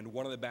 And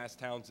one of the Basque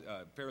towns,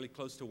 fairly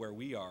close to where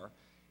we are,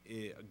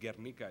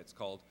 Guernica it's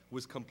called,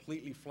 was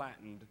completely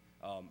flattened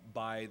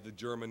by the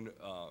German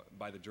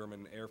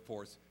Air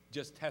Force,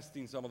 just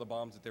testing some of the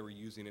bombs that they were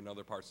using in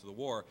other parts of the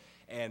war.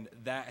 And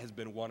that has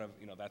been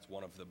that's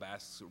one of the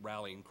Basques'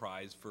 rallying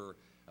cries for,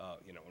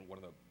 and one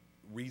of the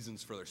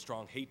reasons for their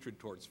strong hatred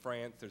towards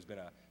France. There's been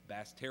a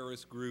Basque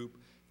terrorist group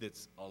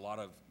there's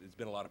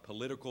been a lot of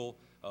political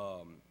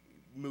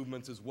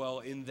movements as well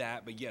in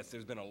that. But yes,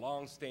 there's been a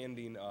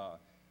long-standing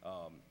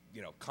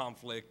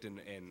conflict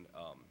and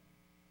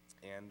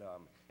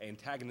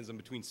antagonism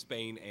between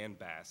Spain and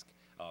Basque.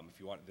 If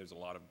you want, there's a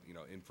lot of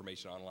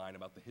information online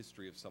about the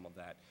history of some of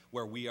that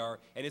where we are,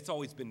 and it's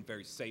always been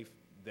very safe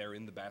there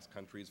in the Basque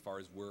Country as far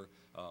as we're,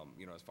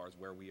 as far as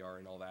where we are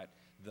and all that.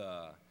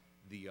 The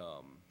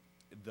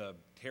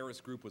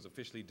terrorist group was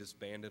officially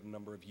disbanded a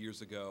number of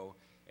years ago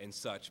and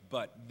such,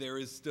 but there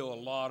is still a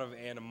lot of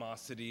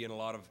animosity and a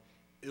lot of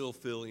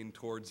ill-feeling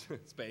towards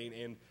Spain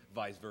and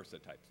vice versa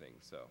type thing.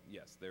 So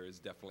yes, there is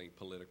definitely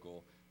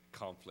political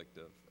conflict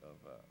of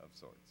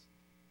sorts.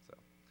 So,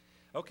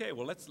 okay,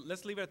 well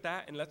let's leave it at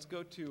that, and let's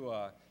go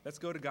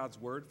to God's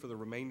Word for the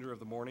remainder of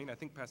the morning. I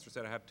think Pastor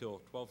said I have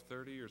till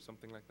 12:30 or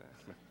something like that.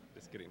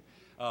 Just kidding.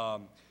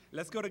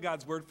 Let's go to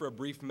God's Word for a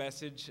brief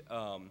message.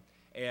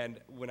 And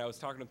when I was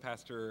talking to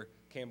Pastor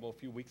Campbell a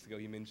few weeks ago,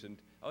 he mentioned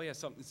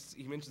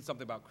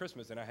something about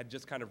Christmas, and I had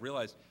just kind of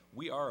realized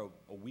we are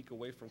a week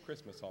away from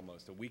Christmas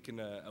almost, a week and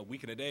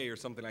a day or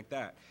something like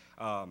that.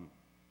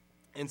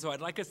 And so I'd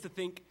like us to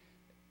think,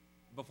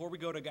 before we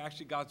go to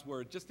actually God's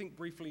Word, just think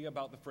briefly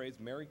about the phrase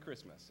Merry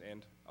Christmas,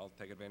 and I'll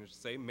take advantage to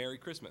say Merry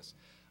Christmas.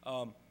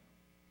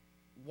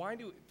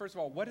 First of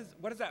all, what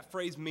does that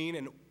phrase mean,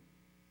 and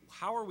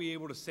how are we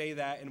able to say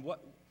that, and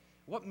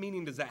what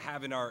meaning does that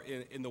have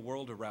in the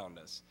world around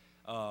us?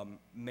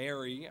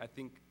 Merry, I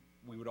think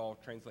we would all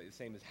translate the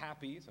same as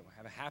happy, so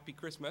have a happy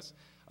Christmas.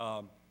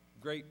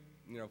 Great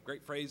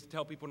phrase to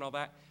tell people and all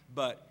that.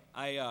 But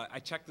I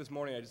checked this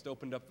morning. I just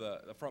opened up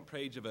the front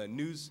page of a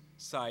news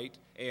site,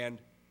 and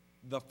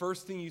the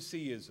first thing you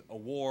see is a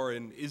war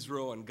in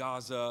Israel and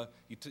Gaza.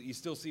 You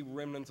still see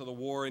remnants of the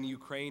war in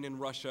Ukraine and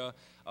Russia.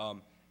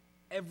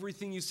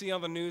 Everything you see on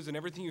the news and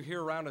everything you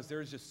hear around us,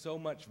 there is just so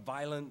much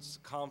violence,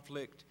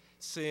 conflict,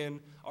 sin.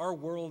 Our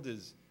world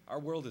is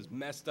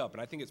messed up,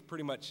 and I think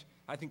pretty much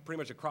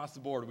across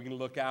the board we can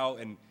look out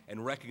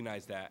and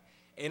recognize that.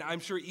 And I'm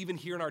sure even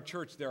here in our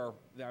church,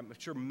 I'm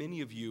sure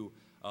many of you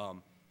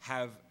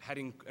have had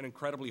an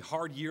incredibly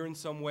hard year in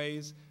some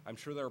ways. I'm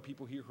sure there are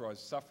people here who are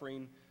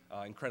suffering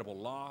incredible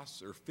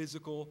loss or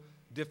physical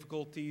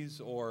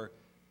difficulties or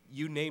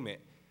you name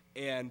it.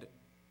 And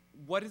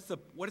what is the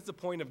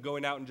point of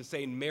going out and just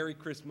saying Merry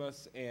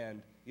Christmas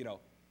and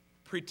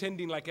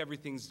pretending like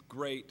everything's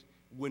great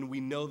when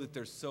we know that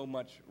there's so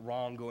much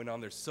wrong going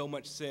on, there's so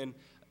much sin?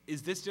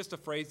 Is this just a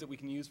phrase that we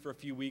can use for a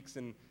few weeks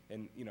and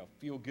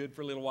feel good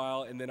for a little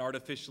while and then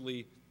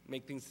artificially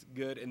make things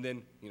good and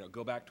then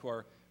go back to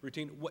our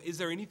routine? Is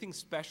there anything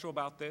special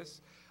about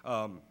this?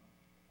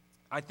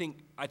 I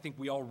think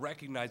we all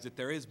recognize that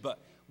there is, but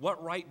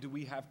what right do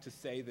we have to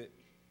say that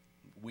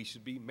we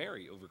should be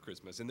merry over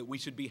Christmas and that we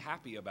should be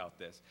happy about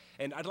this?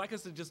 And I'd like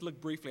us to just look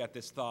briefly at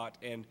this thought,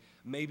 and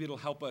maybe it'll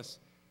help us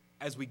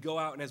as we go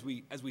out and as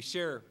we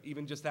share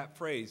even just that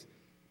phrase,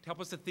 to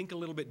help us to think a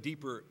little bit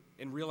deeper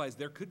and realize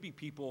there could be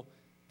people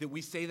that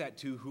we say that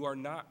to who are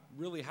not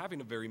really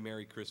having a very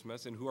merry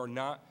Christmas and who are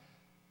not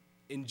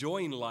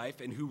enjoying life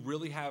and who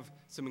really have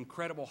some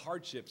incredible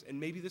hardships. And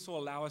maybe this will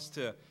allow us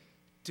to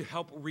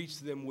help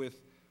reach them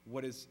with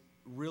what is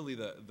really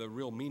the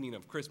real meaning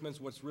of Christmas,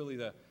 what's really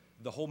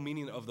the whole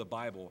meaning of the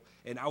Bible.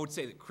 And I would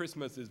say that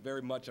Christmas is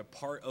very much a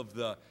part of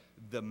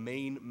the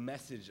main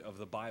message of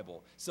the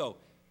Bible. So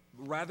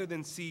rather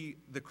than see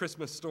the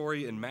Christmas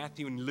story in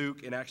Matthew and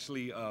Luke, and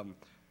actually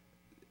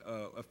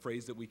a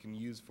phrase that we can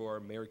use for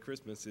Merry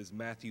Christmas is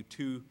Matthew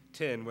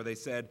 2:10, where they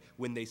said,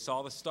 when they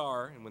saw the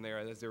star, and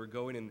as they were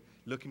going and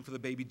looking for the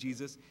baby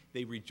Jesus,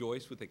 they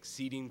rejoiced with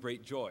exceeding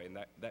great joy. And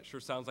that sure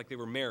sounds like they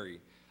were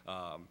merry.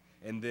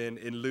 And then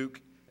in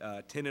Luke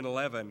 10 and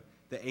 11,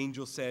 the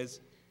angel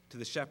says to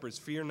the shepherds,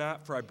 "Fear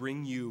not, for I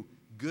bring you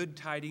good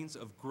tidings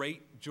of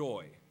great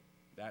joy."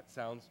 That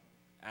sounds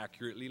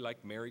accurately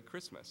like Merry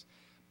Christmas.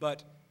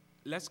 But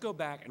let's go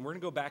back, and we're going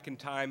to go back in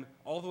time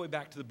all the way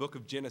back to the book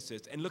of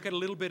Genesis and look at a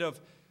little bit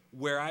of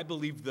where I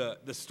believe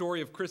the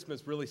story of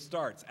Christmas really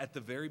starts, at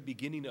the very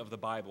beginning of the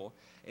Bible.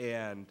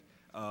 And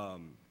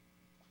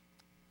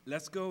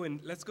let's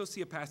go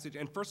see a passage.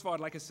 And first of all, I'd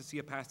like us to see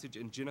a passage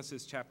in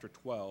Genesis chapter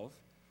 12.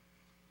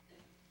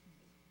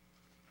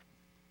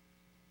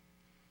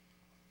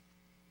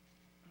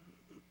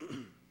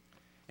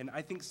 And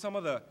I think some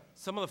of the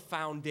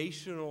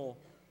foundational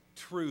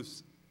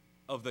truths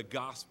of the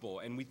gospel,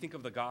 and we think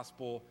of the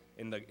gospel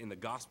in the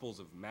gospels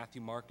of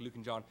Matthew, Mark, Luke,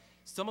 and John,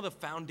 some of the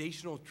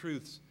foundational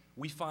truths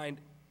we find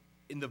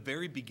in the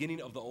very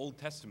beginning of the Old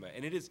Testament.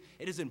 And it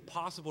is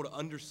impossible to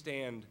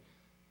understand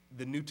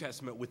the New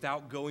Testament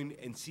without going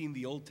and seeing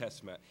the Old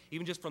Testament.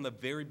 Even just from the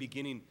very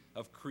beginning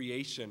of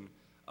creation,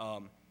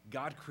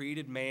 God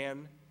created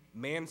man.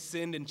 Man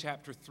sinned in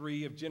chapter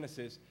 3 of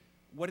Genesis.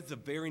 What is the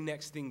very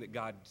next thing that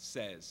God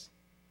says?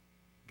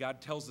 God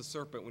tells the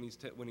serpent when he's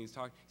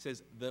talking, he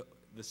says,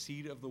 the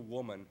seed of the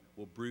woman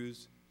will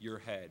bruise your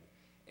head.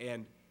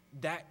 And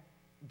that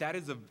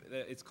is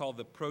it's called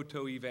the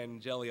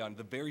proto-evangelion,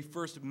 the very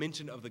first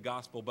mention of the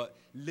gospel. But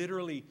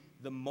literally,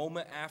 the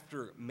moment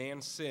after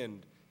man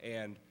sinned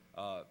and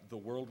the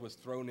world was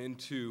thrown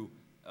into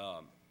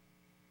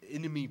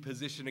enemy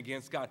position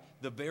against God,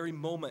 the very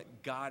moment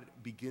God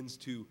begins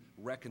to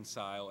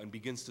reconcile and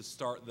begins to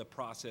start the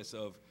process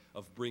of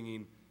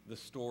bringing the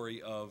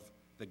story of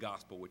the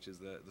gospel, which is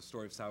the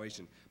story of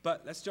salvation.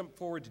 But let's jump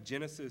forward to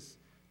Genesis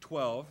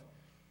 12.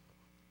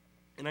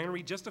 And I'm going to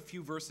read just a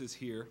few verses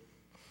here.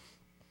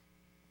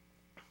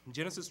 In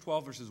Genesis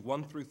 12, verses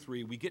 1 through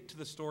 3, we get to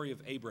the story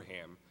of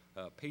Abraham,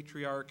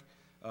 patriarch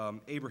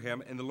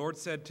Abraham. And the Lord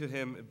said to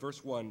him,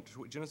 verse 1,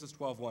 Genesis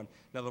 12:1,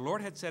 Now the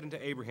Lord had said unto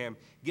Abraham,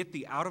 Get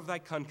thee out of thy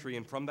country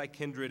and from thy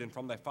kindred and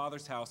from thy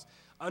father's house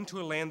unto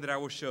a land that I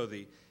will show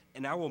thee.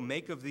 And I will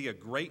make of thee a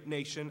great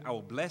nation. I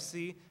will bless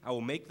thee. I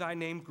will make thy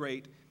name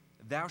great.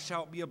 Thou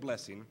shalt be a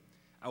blessing.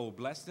 I will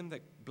bless them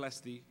that bless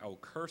thee. I will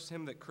curse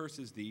him that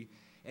curses thee.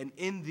 And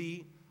in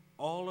thee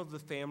all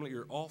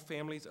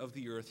families of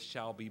the earth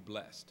shall be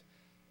blessed.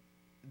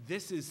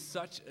 This is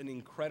such an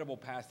incredible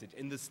passage.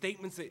 And the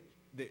statements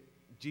that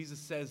Jesus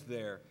says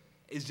there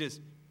is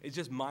just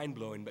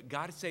mind-blowing. But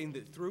God is saying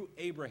that through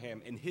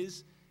Abraham and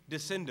his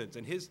descendants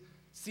and his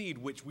seed,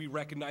 which we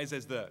recognize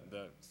as the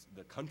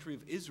country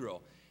of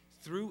Israel,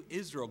 through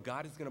Israel,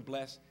 God is going to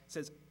bless, it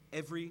says,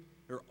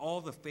 all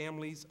the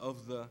families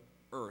of the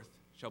earth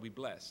shall be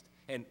blessed.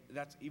 And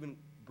that's even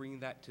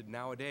bringing that to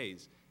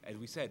nowadays. As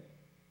we said,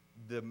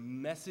 the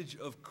message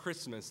of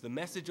Christmas, the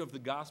message of the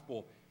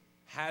gospel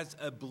has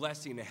a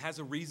blessing. It has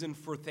a reason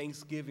for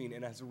thanksgiving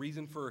and has a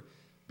reason for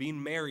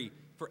being merry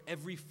for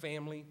every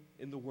family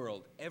in the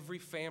world. Every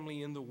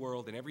family in the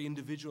world and every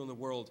individual in the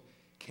world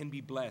can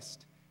be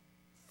blessed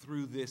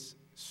through this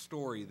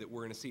story that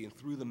we're going to see and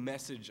through the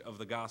message of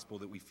the gospel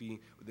that we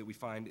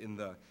find in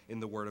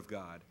the Word of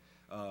God.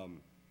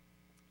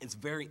 It's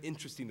very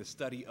interesting the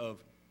study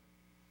of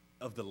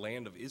the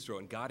land of Israel,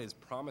 and God is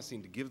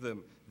promising to give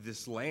them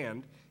this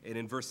land. And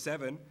in verse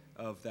 7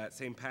 of that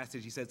same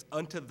passage, he says,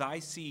 Unto thy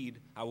seed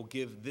I will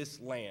give this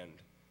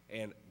land.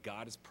 And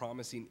God is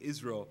promising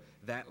Israel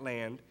that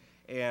land.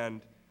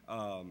 And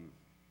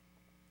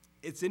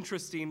it's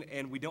interesting,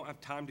 and we don't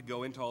have time to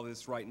go into all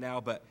this right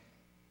now, but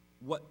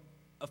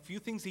a few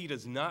things he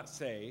does not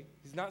say.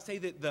 He does not say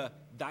that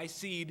thy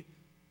seed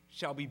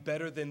shall be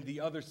better than the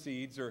other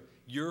seeds, or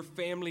your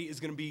family is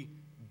going to be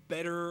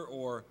better,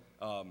 or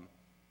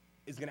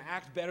is going to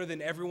act better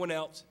than everyone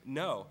else.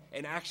 No.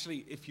 And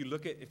actually, if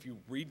you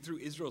read through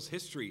Israel's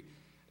history,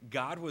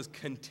 God was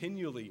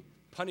continually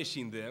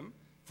punishing them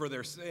for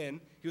their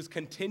sin. He was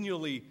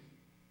continually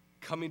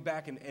coming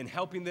back and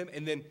helping them.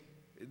 And then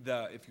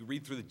if you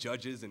read through the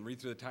Judges and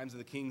read through the times of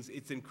the Kings,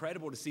 it's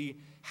incredible to see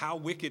how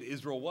wicked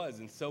Israel was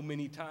in so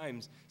many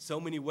times, so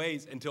many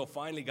ways, until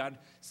finally God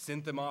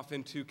sent them off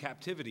into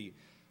captivity.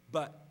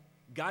 But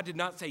God did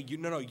not say,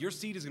 no, your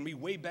seed is going to be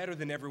way better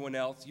than everyone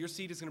else. Your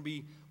seed is going to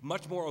be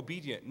much more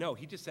obedient. No,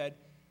 he just said,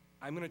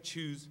 I'm going to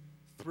choose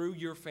through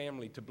your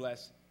family to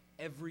bless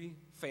every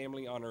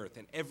family on earth,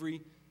 and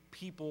every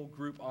people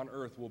group on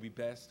earth will be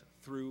blessed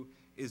through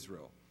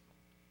Israel.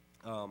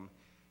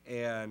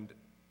 And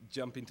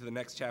jumping to the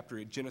next chapter,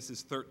 in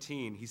Genesis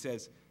 13, he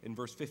says in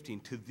verse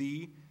 15, To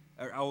thee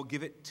I will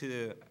give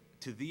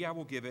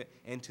it,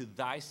 and to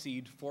thy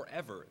seed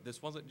forever.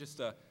 This wasn't just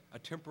a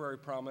temporary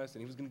promise,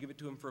 and he was going to give it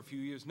to him for a few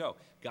years. No,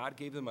 God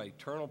gave them an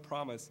eternal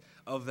promise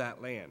of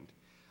that land.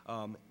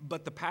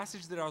 But the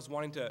passage that I was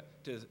wanting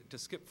to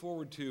skip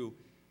forward to,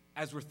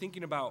 as we're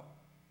thinking about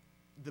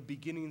the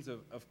beginnings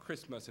of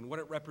Christmas and what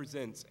it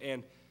represents,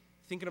 and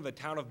thinking of the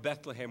town of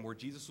Bethlehem where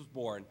Jesus was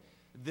born,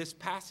 this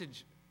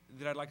passage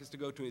that I'd like us to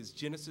go to is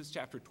Genesis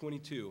chapter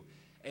 22.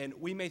 And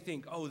we may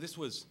think, this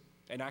was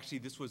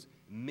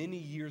many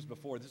years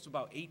before. This was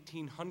about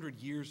 1,800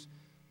 years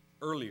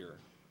earlier.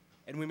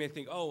 And we may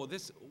think,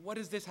 what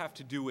does this have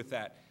to do with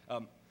that?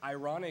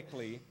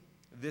 Ironically,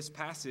 this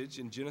passage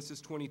in Genesis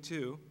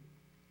 22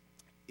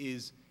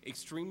 is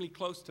extremely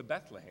close to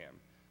Bethlehem.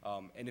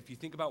 And if you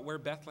think about where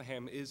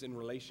Bethlehem is in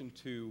relation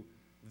to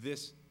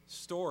this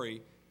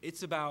story,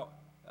 it's about,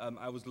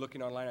 I was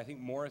looking online, I think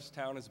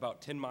Morristown is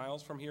about 10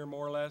 miles from here,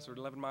 more or less, or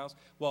 11 miles.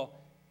 Well,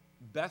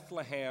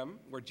 Bethlehem,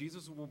 where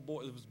Jesus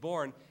was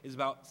born, is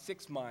about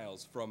 6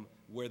 miles from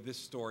where this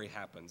story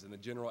happens, in the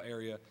general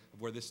area of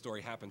where this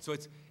story happens. So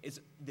it's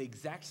the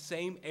exact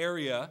same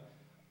area.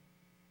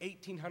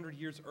 1,800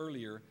 years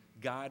earlier,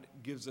 God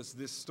gives us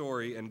this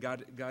story, and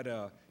God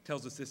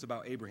tells us this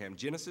about Abraham.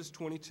 Genesis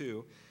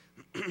 22,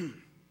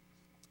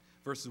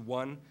 verses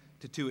 1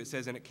 to 2, it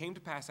says, And it came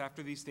to pass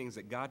after these things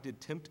that God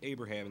did tempt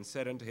Abraham and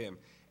said unto him,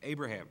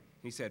 Abraham,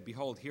 he said,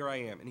 behold, here I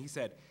am. And he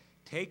said,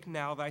 take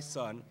now thy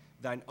son,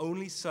 thine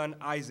only son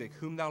Isaac,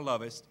 whom thou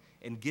lovest,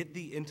 and get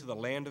thee into the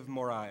land of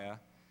Moriah,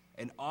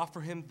 and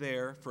offer him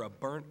there for a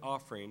burnt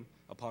offering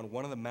upon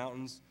one of the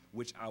mountains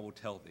which I will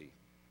tell thee.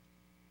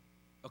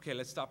 Okay,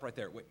 let's stop right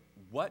there. Wait,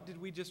 what did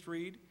we just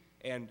read?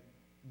 And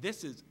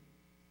this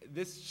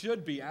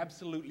should be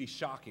absolutely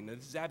shocking.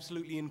 This is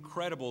absolutely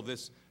incredible,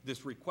 this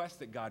request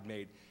that God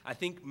made. I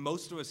think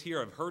most of us here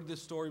have heard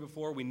this story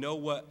before. We know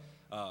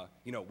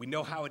we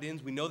know how it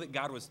ends. We know that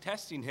God was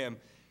testing him.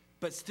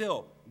 But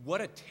still,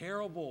 what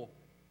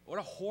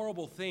a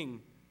horrible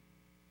thing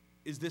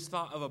is this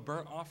thought of a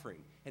burnt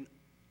offering. And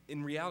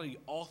in reality,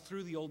 all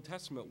through the Old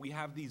Testament, we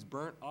have these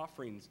burnt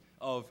offerings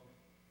of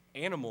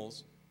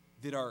animals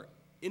that are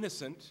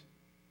innocent,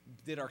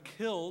 that are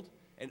killed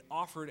and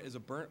offered as a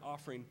burnt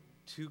offering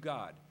to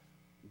God.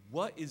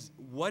 What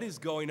is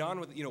going on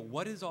with,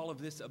 what is all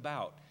of this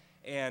about?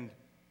 And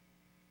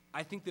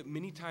I think that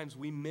many times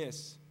we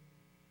miss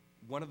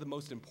one of the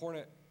most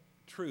important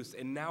truths.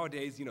 And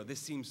nowadays, this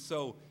seems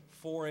so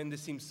foreign,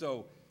 this seems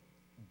so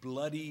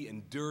bloody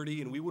and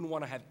dirty, and we wouldn't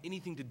want to have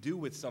anything to do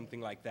with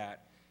something like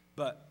that.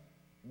 But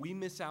we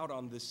miss out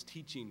on this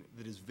teaching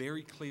that is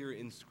very clear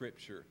in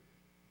Scripture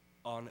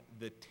on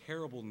the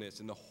terribleness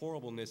and the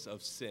horribleness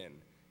of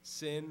sin.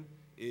 Sin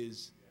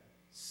is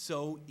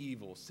so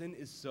evil. Sin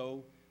is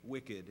so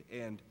wicked.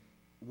 And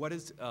what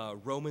does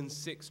Romans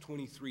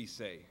 6:23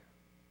 say?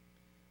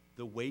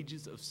 The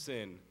wages of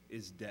sin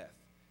is death.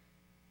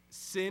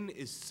 Sin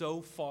is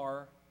so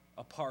far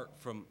apart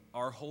from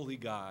our holy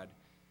God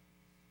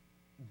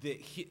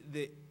that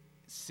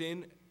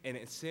sin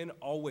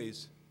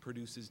always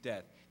produces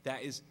death.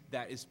 That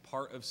is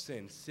part of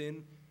sin.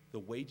 Sin, the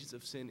wages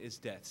of sin is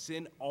death.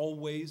 Sin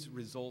always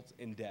results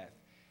in death.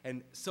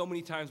 And so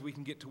many times we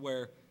can get to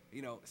where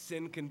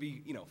sin can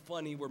be,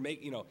 funny. We're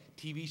making,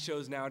 TV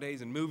shows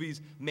nowadays and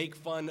movies make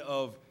fun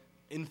of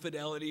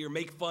infidelity or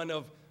make fun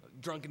of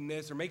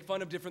drunkenness or make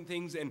fun of different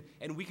things, and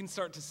we can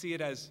start to see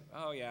it as,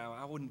 oh yeah,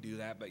 I wouldn't do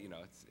that, but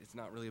it's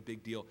not really a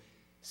big deal.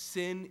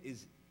 Sin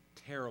is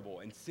terrible,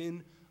 and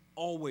sin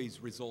always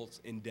results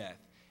in death.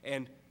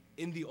 And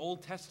in the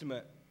Old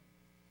Testament,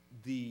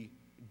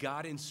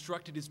 God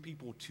instructed his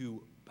people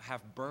to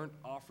have burnt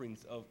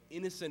offerings of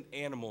innocent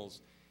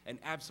animals, an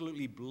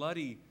absolutely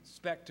bloody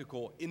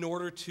spectacle, in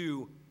order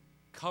to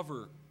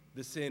cover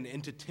the sin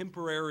and to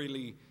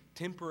temporarily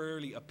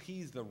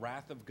appease the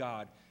wrath of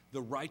God,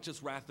 the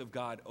righteous wrath of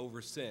God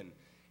over sin.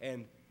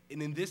 And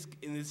in this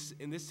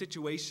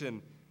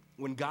situation,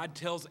 when God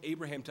tells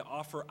Abraham to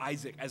offer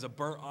Isaac as a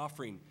burnt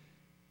offering,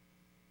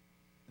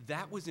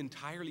 that was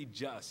entirely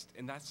just,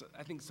 and that's,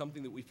 I think,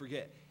 something that we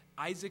forget.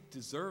 Isaac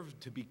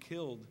deserved to be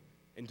killed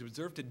and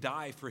deserved to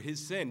die for his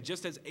sin,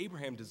 just as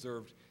Abraham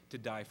deserved to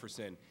die for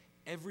sin.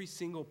 Every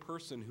single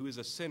person who is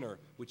a sinner,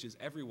 which is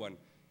everyone,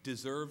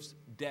 deserves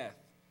death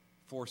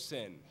for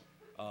sin.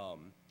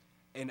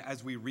 And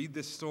as we read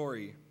this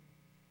story,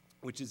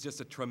 which is just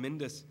a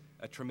tremendous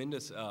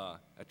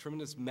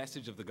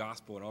message of the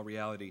gospel in all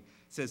reality, it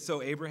says,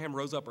 so Abraham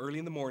rose up early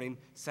in the morning,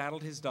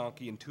 saddled his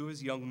donkey and two of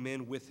his young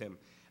men with him,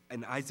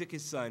 and Isaac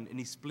his son, and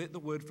he split the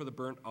wood for the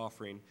burnt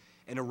offering,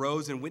 and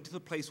arose and went to the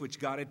place which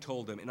God had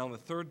told him. And on the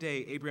third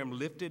day, Abraham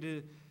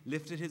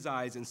lifted his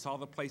eyes and saw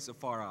the place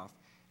afar off.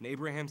 And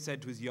Abraham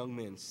said to his young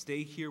men,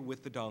 stay here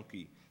with the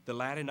donkey. The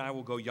lad and I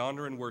will go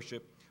yonder and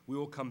worship. We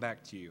will come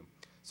back to you.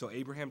 So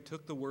Abraham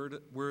took the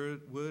wood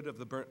of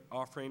the burnt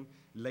offering,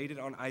 laid it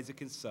on Isaac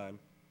his son.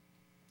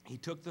 He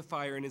took the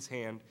fire in his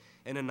hand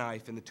and a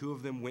knife, and the two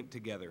of them went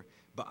together.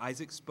 But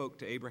Isaac spoke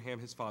to Abraham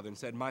his father and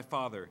said, my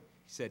father.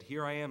 He said,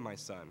 here I am, my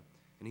son.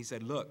 And he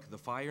said, look, the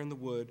fire and the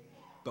wood,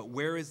 but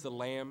where is the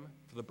lamb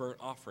for the burnt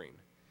offering?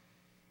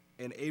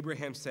 And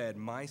Abraham said,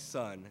 my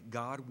son,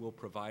 God will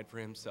provide for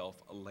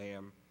himself a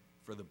lamb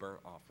for the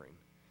burnt offering.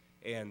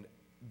 And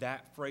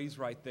that phrase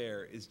right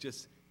there is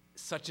just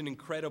such an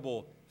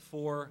incredible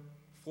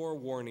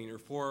forewarning,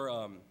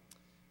 or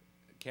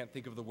can't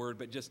think of the word,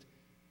 but just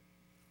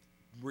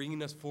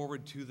bringing us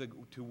forward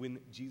to when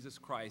Jesus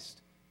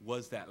Christ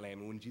was that lamb,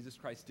 and when Jesus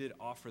Christ did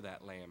offer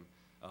that lamb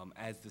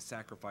as the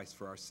sacrifice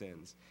for our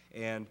sins.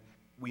 And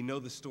we know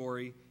the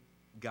story.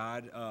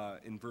 God,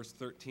 in verse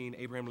 13,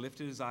 Abraham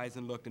lifted his eyes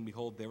and looked, and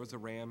behold, there was a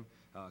ram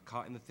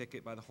caught in the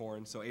thicket by the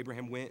horn. So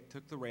Abraham went,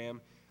 took the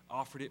ram,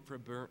 offered it for a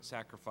burnt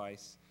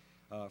sacrifice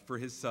for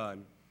his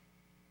son,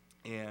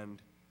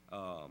 and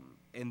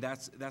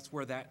that's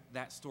where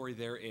that story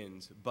there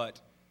ends.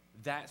 But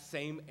that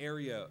same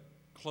area,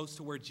 close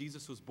to where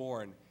Jesus was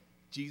born,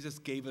 Jesus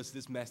gave us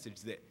this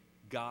message that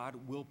God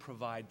will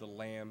provide the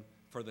lamb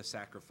for the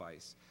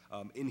sacrifice.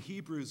 In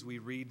Hebrews, we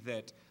read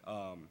that,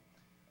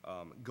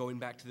 going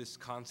back to this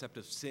concept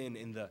of sin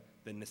and the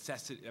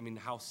necessity,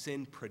 how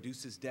sin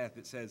produces death,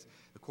 it says,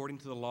 according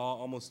to the law,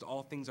 almost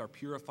all things are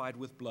purified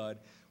with blood.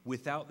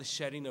 Without the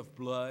shedding of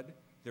blood,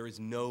 there is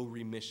no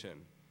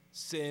remission.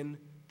 Sin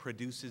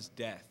produces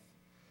death.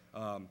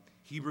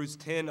 Hebrews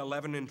 10,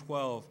 11, and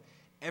 12,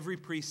 every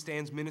priest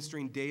stands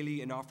ministering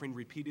daily and offering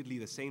repeatedly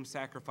the same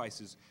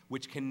sacrifices,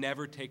 which can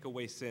never take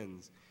away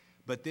sins.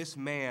 But this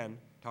man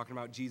talking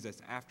about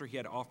Jesus, after he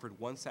had offered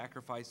one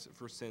sacrifice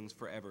for sins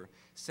forever,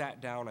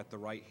 sat down at the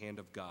right hand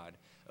of God.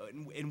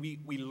 And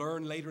we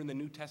learn later in the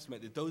New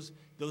Testament that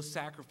those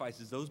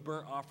sacrifices, those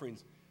burnt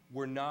offerings,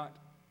 were not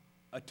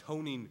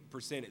atoning for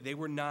sin. They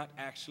were not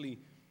actually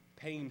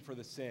paying for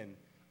the sin.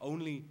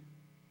 Only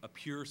a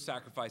pure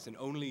sacrifice and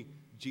only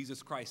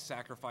Jesus Christ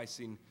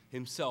sacrificing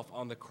himself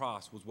on the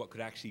cross was what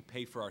could actually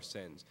pay for our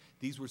sins.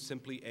 These were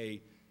simply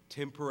a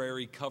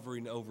temporary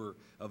covering over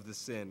of the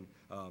sin,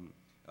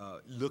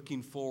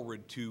 looking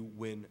forward to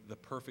when the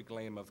perfect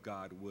Lamb of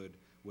God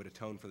would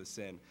atone for the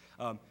sin.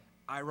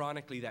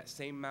 Ironically, that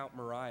same Mount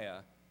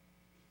Moriah,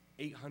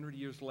 800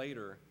 years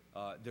later,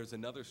 there's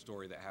another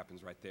story that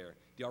happens right there.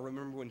 Do y'all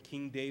remember when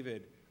King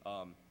David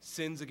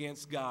sins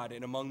against God,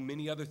 and among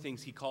many other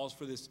things, he calls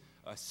for this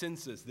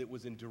census that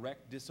was in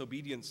direct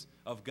disobedience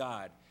of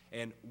God.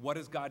 And what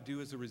does God do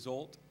as a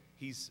result?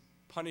 He's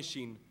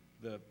punishing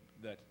the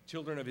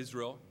children of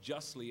Israel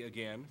justly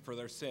again for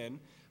their sin,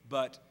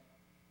 but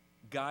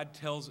God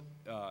tells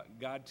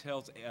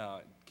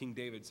King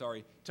David,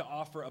 to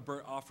offer a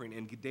burnt offering,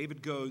 and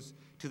David goes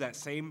to that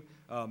same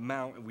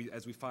mount,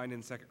 as we find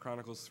in 2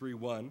 Chronicles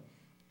 3:1.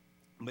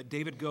 But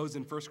David goes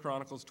in 1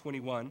 Chronicles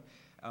 21.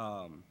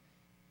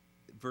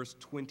 Verse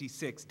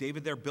 26,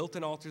 David there built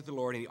an altar to the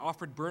Lord, and he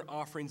offered burnt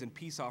offerings and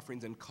peace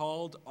offerings and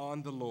called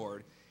on the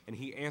Lord, and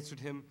he answered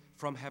him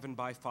from heaven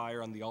by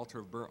fire on the altar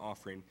of burnt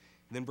offering.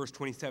 And then verse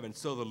 27,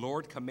 so the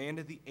Lord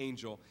commanded the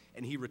angel,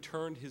 and he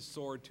returned his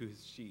sword to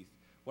his sheath.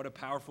 What a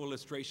powerful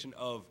illustration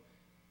of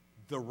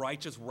the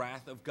righteous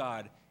wrath of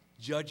God,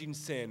 judging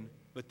sin,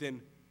 but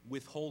then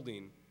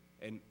withholding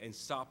and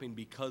stopping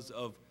because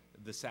of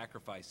the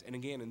sacrifice. And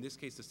again, in this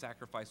case, the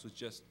sacrifice was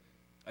just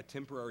a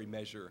temporary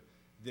measure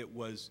that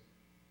was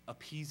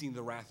appeasing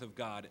the wrath of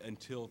God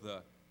until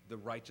the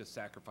righteous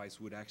sacrifice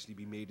would actually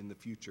be made in the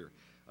future.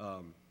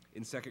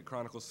 In 2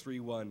 Chronicles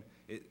 3:1,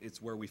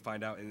 it's where we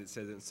find out, and it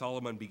says, and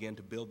Solomon began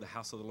to build the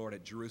house of the Lord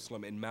at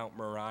Jerusalem in Mount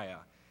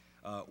Moriah,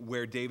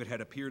 where David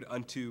had appeared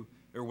unto,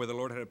 or where the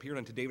Lord had appeared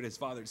unto David his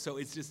father. So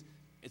it's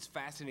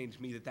fascinating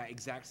to me that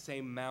exact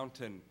same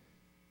mountain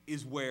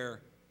is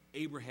where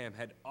Abraham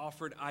had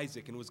offered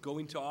Isaac and was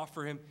going to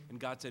offer him, and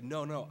God said,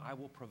 no, I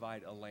will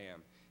provide a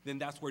lamb. Then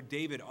that's where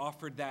David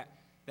offered that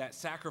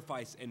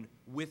sacrifice and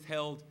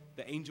withheld,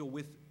 the angel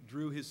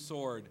withdrew his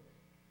sword.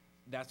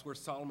 That's where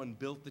Solomon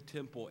built the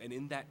temple, and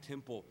in that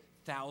temple,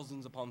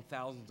 thousands upon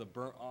thousands of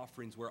burnt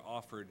offerings were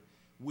offered,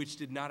 which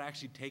did not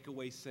actually take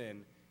away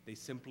sin. They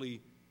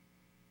simply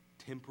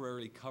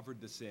temporarily covered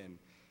the sin.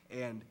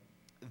 And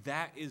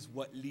that is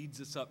what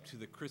leads us up to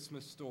the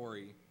Christmas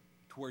story,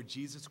 to where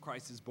Jesus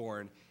Christ is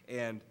born.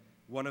 And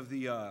one of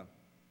the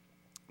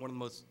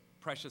most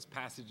precious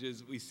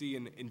passages we see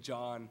in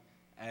John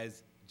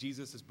as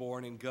Jesus is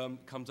born and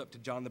comes up to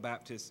John the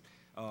Baptist,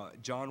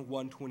 John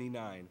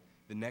 1:29.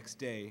 The next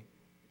day,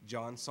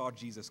 John saw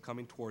Jesus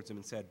coming towards him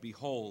and said,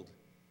 behold,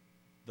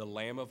 the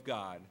Lamb of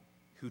God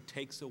who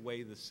takes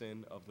away the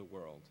sin of the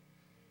world.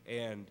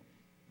 And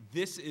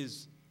this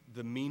is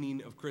the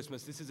meaning of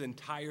Christmas. This is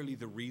entirely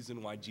the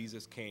reason why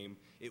Jesus came.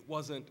 It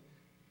wasn't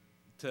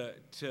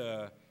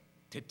to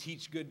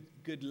teach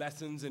good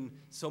lessons, and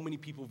so many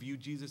people view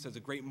Jesus as a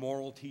great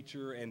moral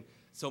teacher, and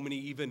so many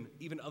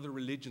even other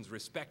religions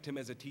respect him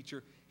as a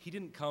teacher. He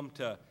didn't come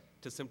to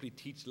simply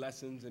teach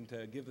lessons and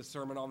to give the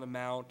Sermon on the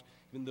Mount,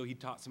 even though he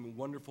taught some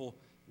wonderful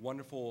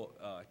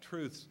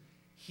truths.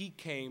 He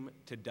came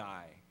to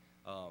die.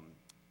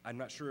 I'm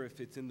not sure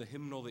if it's in the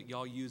hymnal that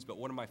y'all use, but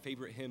one of my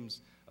favorite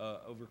hymns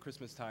over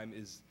Christmas time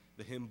is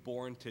the hymn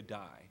Born to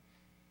Die.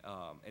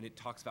 And it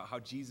talks about how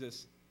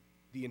Jesus,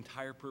 the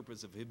entire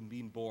purpose of him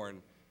being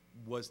born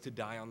was to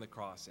die on the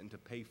cross and to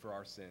pay for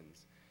our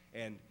sins.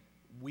 And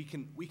we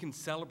can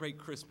celebrate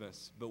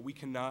Christmas, but we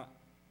cannot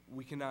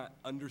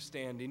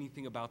understand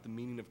anything about the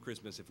meaning of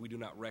Christmas if we do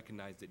not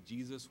recognize that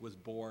Jesus was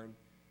born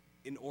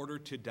in order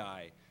to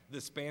die.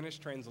 The Spanish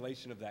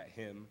translation of that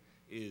hymn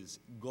is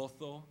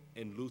gozo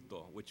en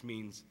luto, which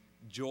means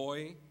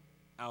joy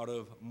out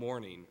of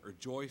mourning, or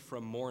joy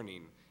from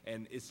mourning.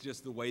 And it's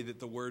just the way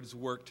that the words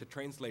work to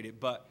translate it.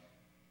 But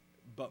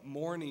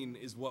mourning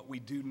is what we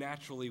do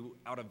naturally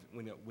out of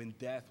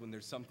when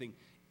there's something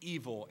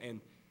evil.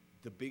 And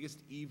the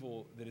biggest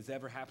evil that has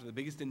ever happened, the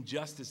biggest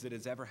injustice that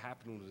has ever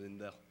happened was in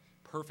the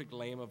perfect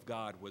Lamb of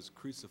God was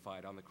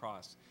crucified on the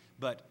cross.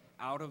 But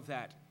out of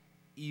that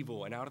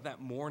evil and out of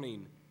that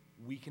mourning,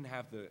 we can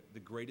have the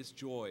greatest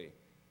joy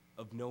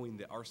of knowing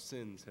that our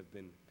sins have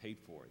been paid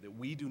for, that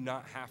we do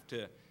not have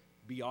to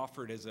be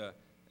offered as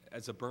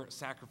a burnt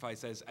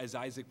sacrifice, as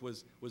Isaac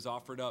was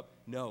offered up.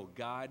 No,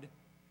 God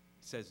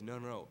says,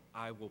 no,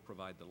 I will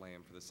provide the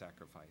lamb for the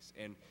sacrifice.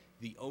 And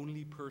the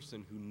only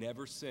person who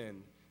never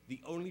sinned,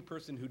 the only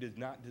person who did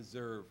not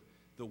deserve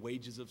the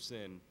wages of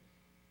sin,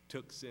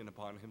 took sin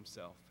upon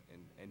himself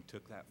and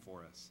took that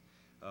for us.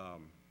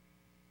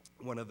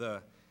 One of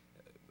the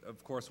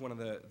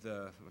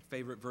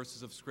favorite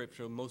verses of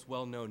Scripture, most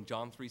well known,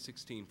 John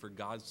 3:16, for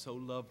God so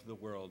loved the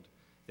world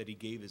that he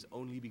gave his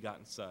only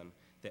begotten Son,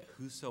 that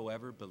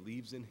whosoever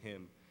believes in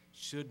him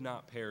should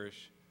not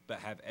perish, but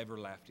have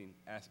everlasting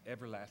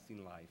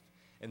life.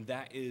 And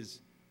that is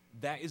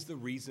the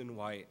reason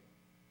why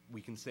we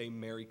can say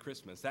Merry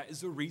Christmas. That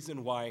is the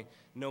reason why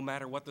no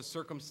matter what the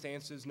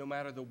circumstances, no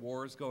matter the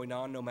wars going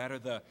on, no matter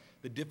the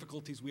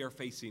difficulties we are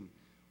facing,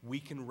 we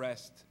can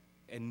rest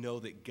and know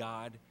that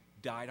God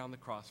died on the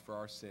cross for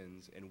our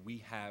sins, and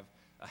we have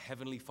a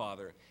heavenly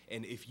Father.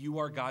 And if you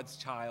are God's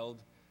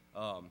child,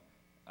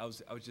 I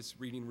was just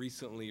reading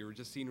recently, or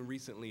just seeing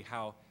recently,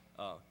 how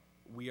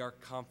we are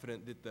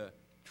confident that the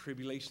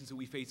tribulations that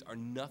we face are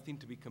nothing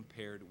to be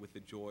compared with the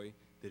joy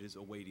that is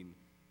awaiting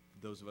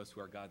those of us who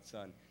are God's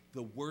son.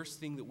 The worst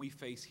thing that we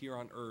face here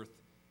on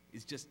earth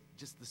is just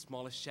the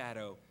smallest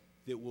shadow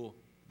that will,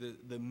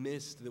 the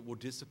mist that will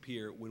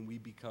disappear when we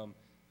become,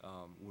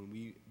 when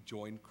we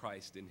join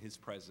Christ in his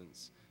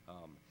presence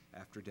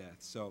after death.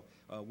 So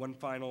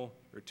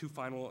two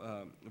final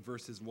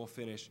verses, and we'll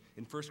finish.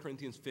 In 1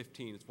 Corinthians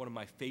 15, it's one of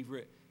my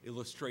favorite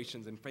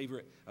illustrations and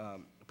favorite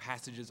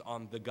passages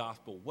on the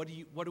gospel. What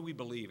do we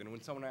believe? And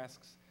when someone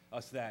asks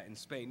us that in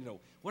Spain,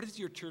 what does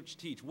your church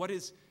teach?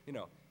 What's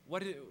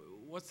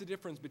the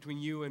difference between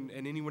you and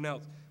anyone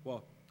else?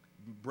 Well,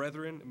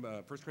 brethren,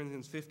 1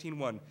 Corinthians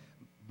 15:1,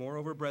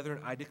 moreover,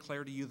 brethren, I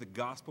declare to you the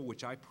gospel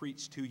which I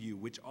preached to you,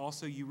 which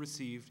also you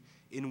received,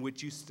 in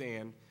which you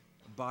stand,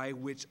 by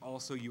which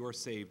also you are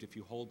saved, if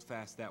you hold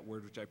fast that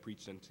word which I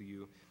preached unto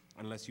you,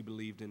 unless you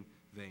believed in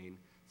vain.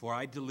 For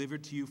I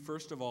delivered to you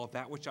first of all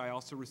that which I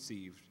also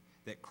received,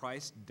 that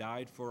Christ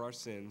died for our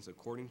sins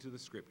according to the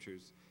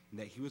Scriptures, and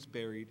that he was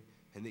buried,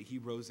 and that he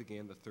rose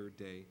again the third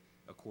day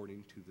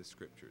according to the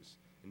Scriptures.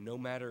 And no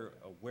matter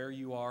where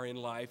you are in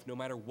life, no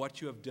matter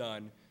what you have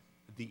done,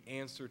 the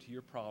answer to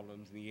your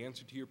problems and the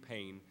answer to your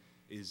pain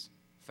is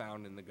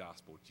found in the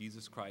gospel.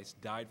 Jesus Christ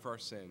died for our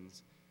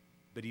sins,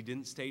 but he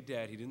didn't stay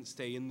dead. He didn't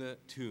stay in the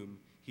tomb.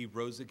 He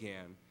rose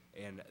again,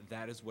 and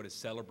that is what is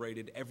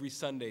celebrated. Every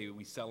Sunday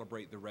we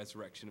celebrate the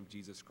resurrection of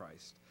Jesus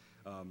Christ.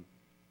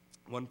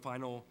 One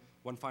final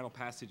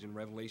passage in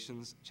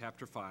Revelations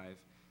chapter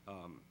 5.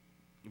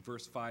 In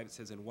verse 5 it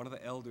says, and one of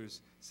the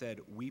elders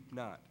said, weep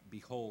not,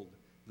 behold,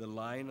 the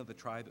Lion of the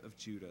tribe of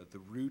Judah, the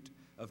Root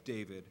of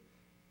David,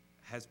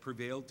 has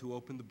prevailed to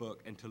open the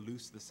book and to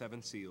loose the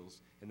seven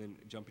seals. And then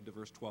jumping to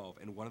verse 12,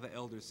 and one of the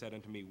elders said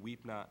unto me,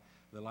 weep not,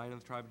 the Lion of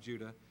the tribe of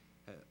Judah.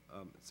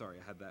 Sorry,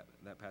 I had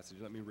that passage.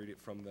 Let me read it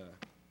from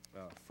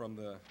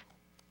the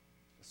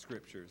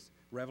Scriptures.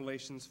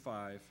 Revelations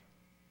 5.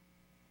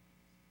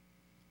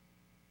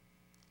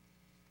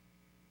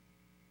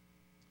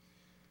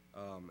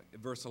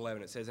 Verse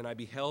 11, it says, and I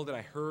beheld and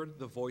I heard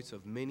the voice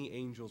of many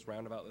angels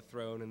round about the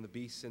throne, and the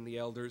beasts and the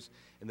elders,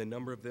 and the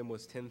number of them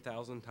was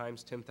 10,000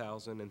 times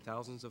 10,000, and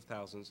thousands of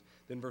thousands.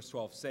 Then verse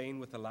 12, saying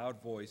with a loud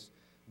voice,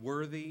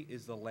 worthy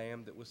is the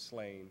Lamb that was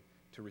slain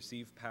to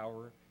receive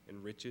power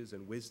and riches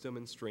and wisdom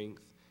and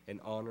strength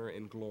and honor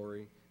and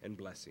glory and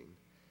blessing.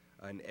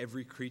 And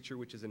every creature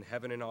which is in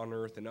heaven and on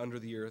earth and under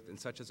the earth, and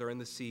such as are in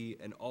the sea,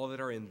 and all that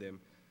are in them,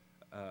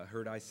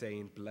 heard I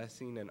saying,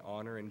 blessing and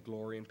honor and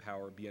glory and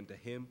power be unto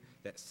him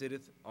that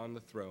sitteth on the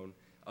throne,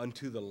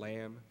 unto the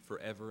Lamb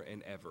forever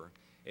and ever.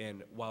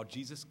 And while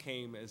Jesus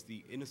came as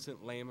the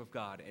innocent Lamb of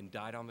God and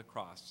died on the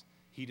cross,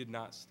 he did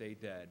not stay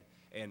dead.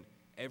 And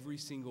every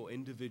single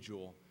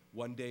individual,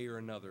 one day or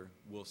another,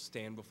 will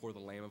stand before the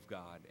Lamb of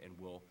God and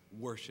will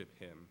worship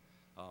him.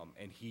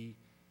 And he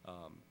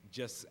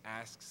just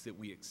asks that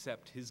we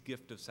accept his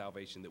gift of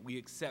salvation, that we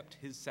accept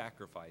his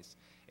sacrifice.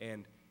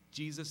 And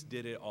Jesus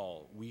did it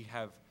all. We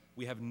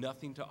have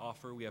nothing to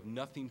offer. We have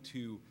nothing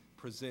to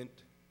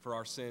present for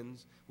our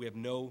sins. We have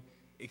no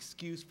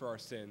excuse for our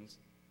sins.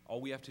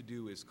 All we have to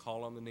do is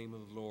call on the name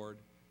of the Lord,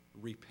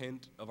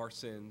 repent of our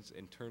sins,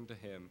 and turn to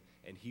him,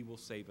 and he will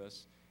save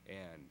us,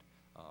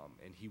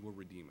 and he will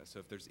redeem us. So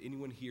if there's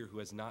anyone here who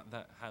has not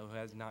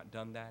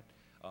done that,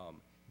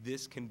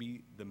 this can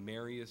be the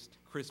merriest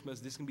Christmas.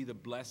 This can be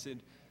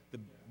the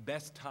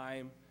best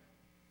time.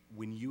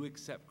 When you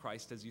accept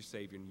Christ as your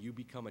Savior and you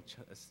become a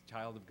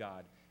child of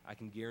God, I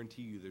can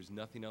guarantee you there's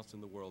nothing else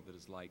in the world that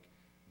is like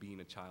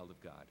being a child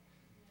of God.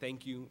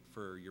 Thank you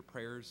for your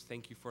prayers.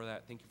 Thank you for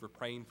that. Thank you for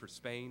praying for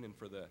Spain and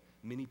for the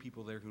many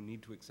people there who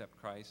need to accept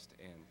Christ.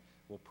 And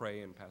we'll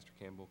pray, and Pastor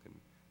Campbell can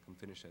come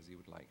finish as he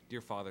would like. Dear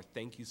Father,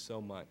 thank you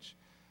so much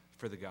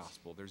for the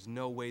gospel. There's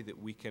no way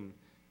that we can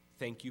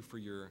thank you for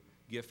your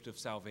gift of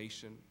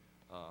salvation.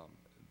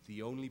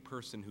 The only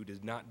person who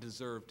did not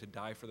deserve to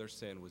die for their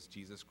sin was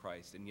Jesus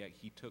Christ, and yet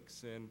he took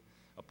sin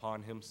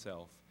upon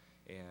himself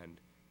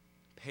and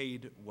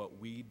paid what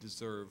we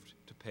deserved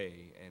to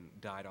pay and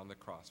died on the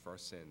cross for our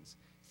sins.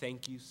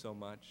 Thank you so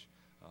much.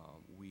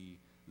 We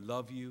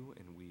love you,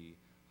 and we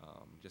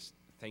just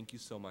thank you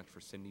so much for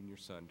sending your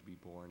son to be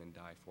born and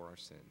die for our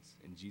sins.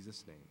 In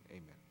Jesus' name,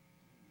 amen.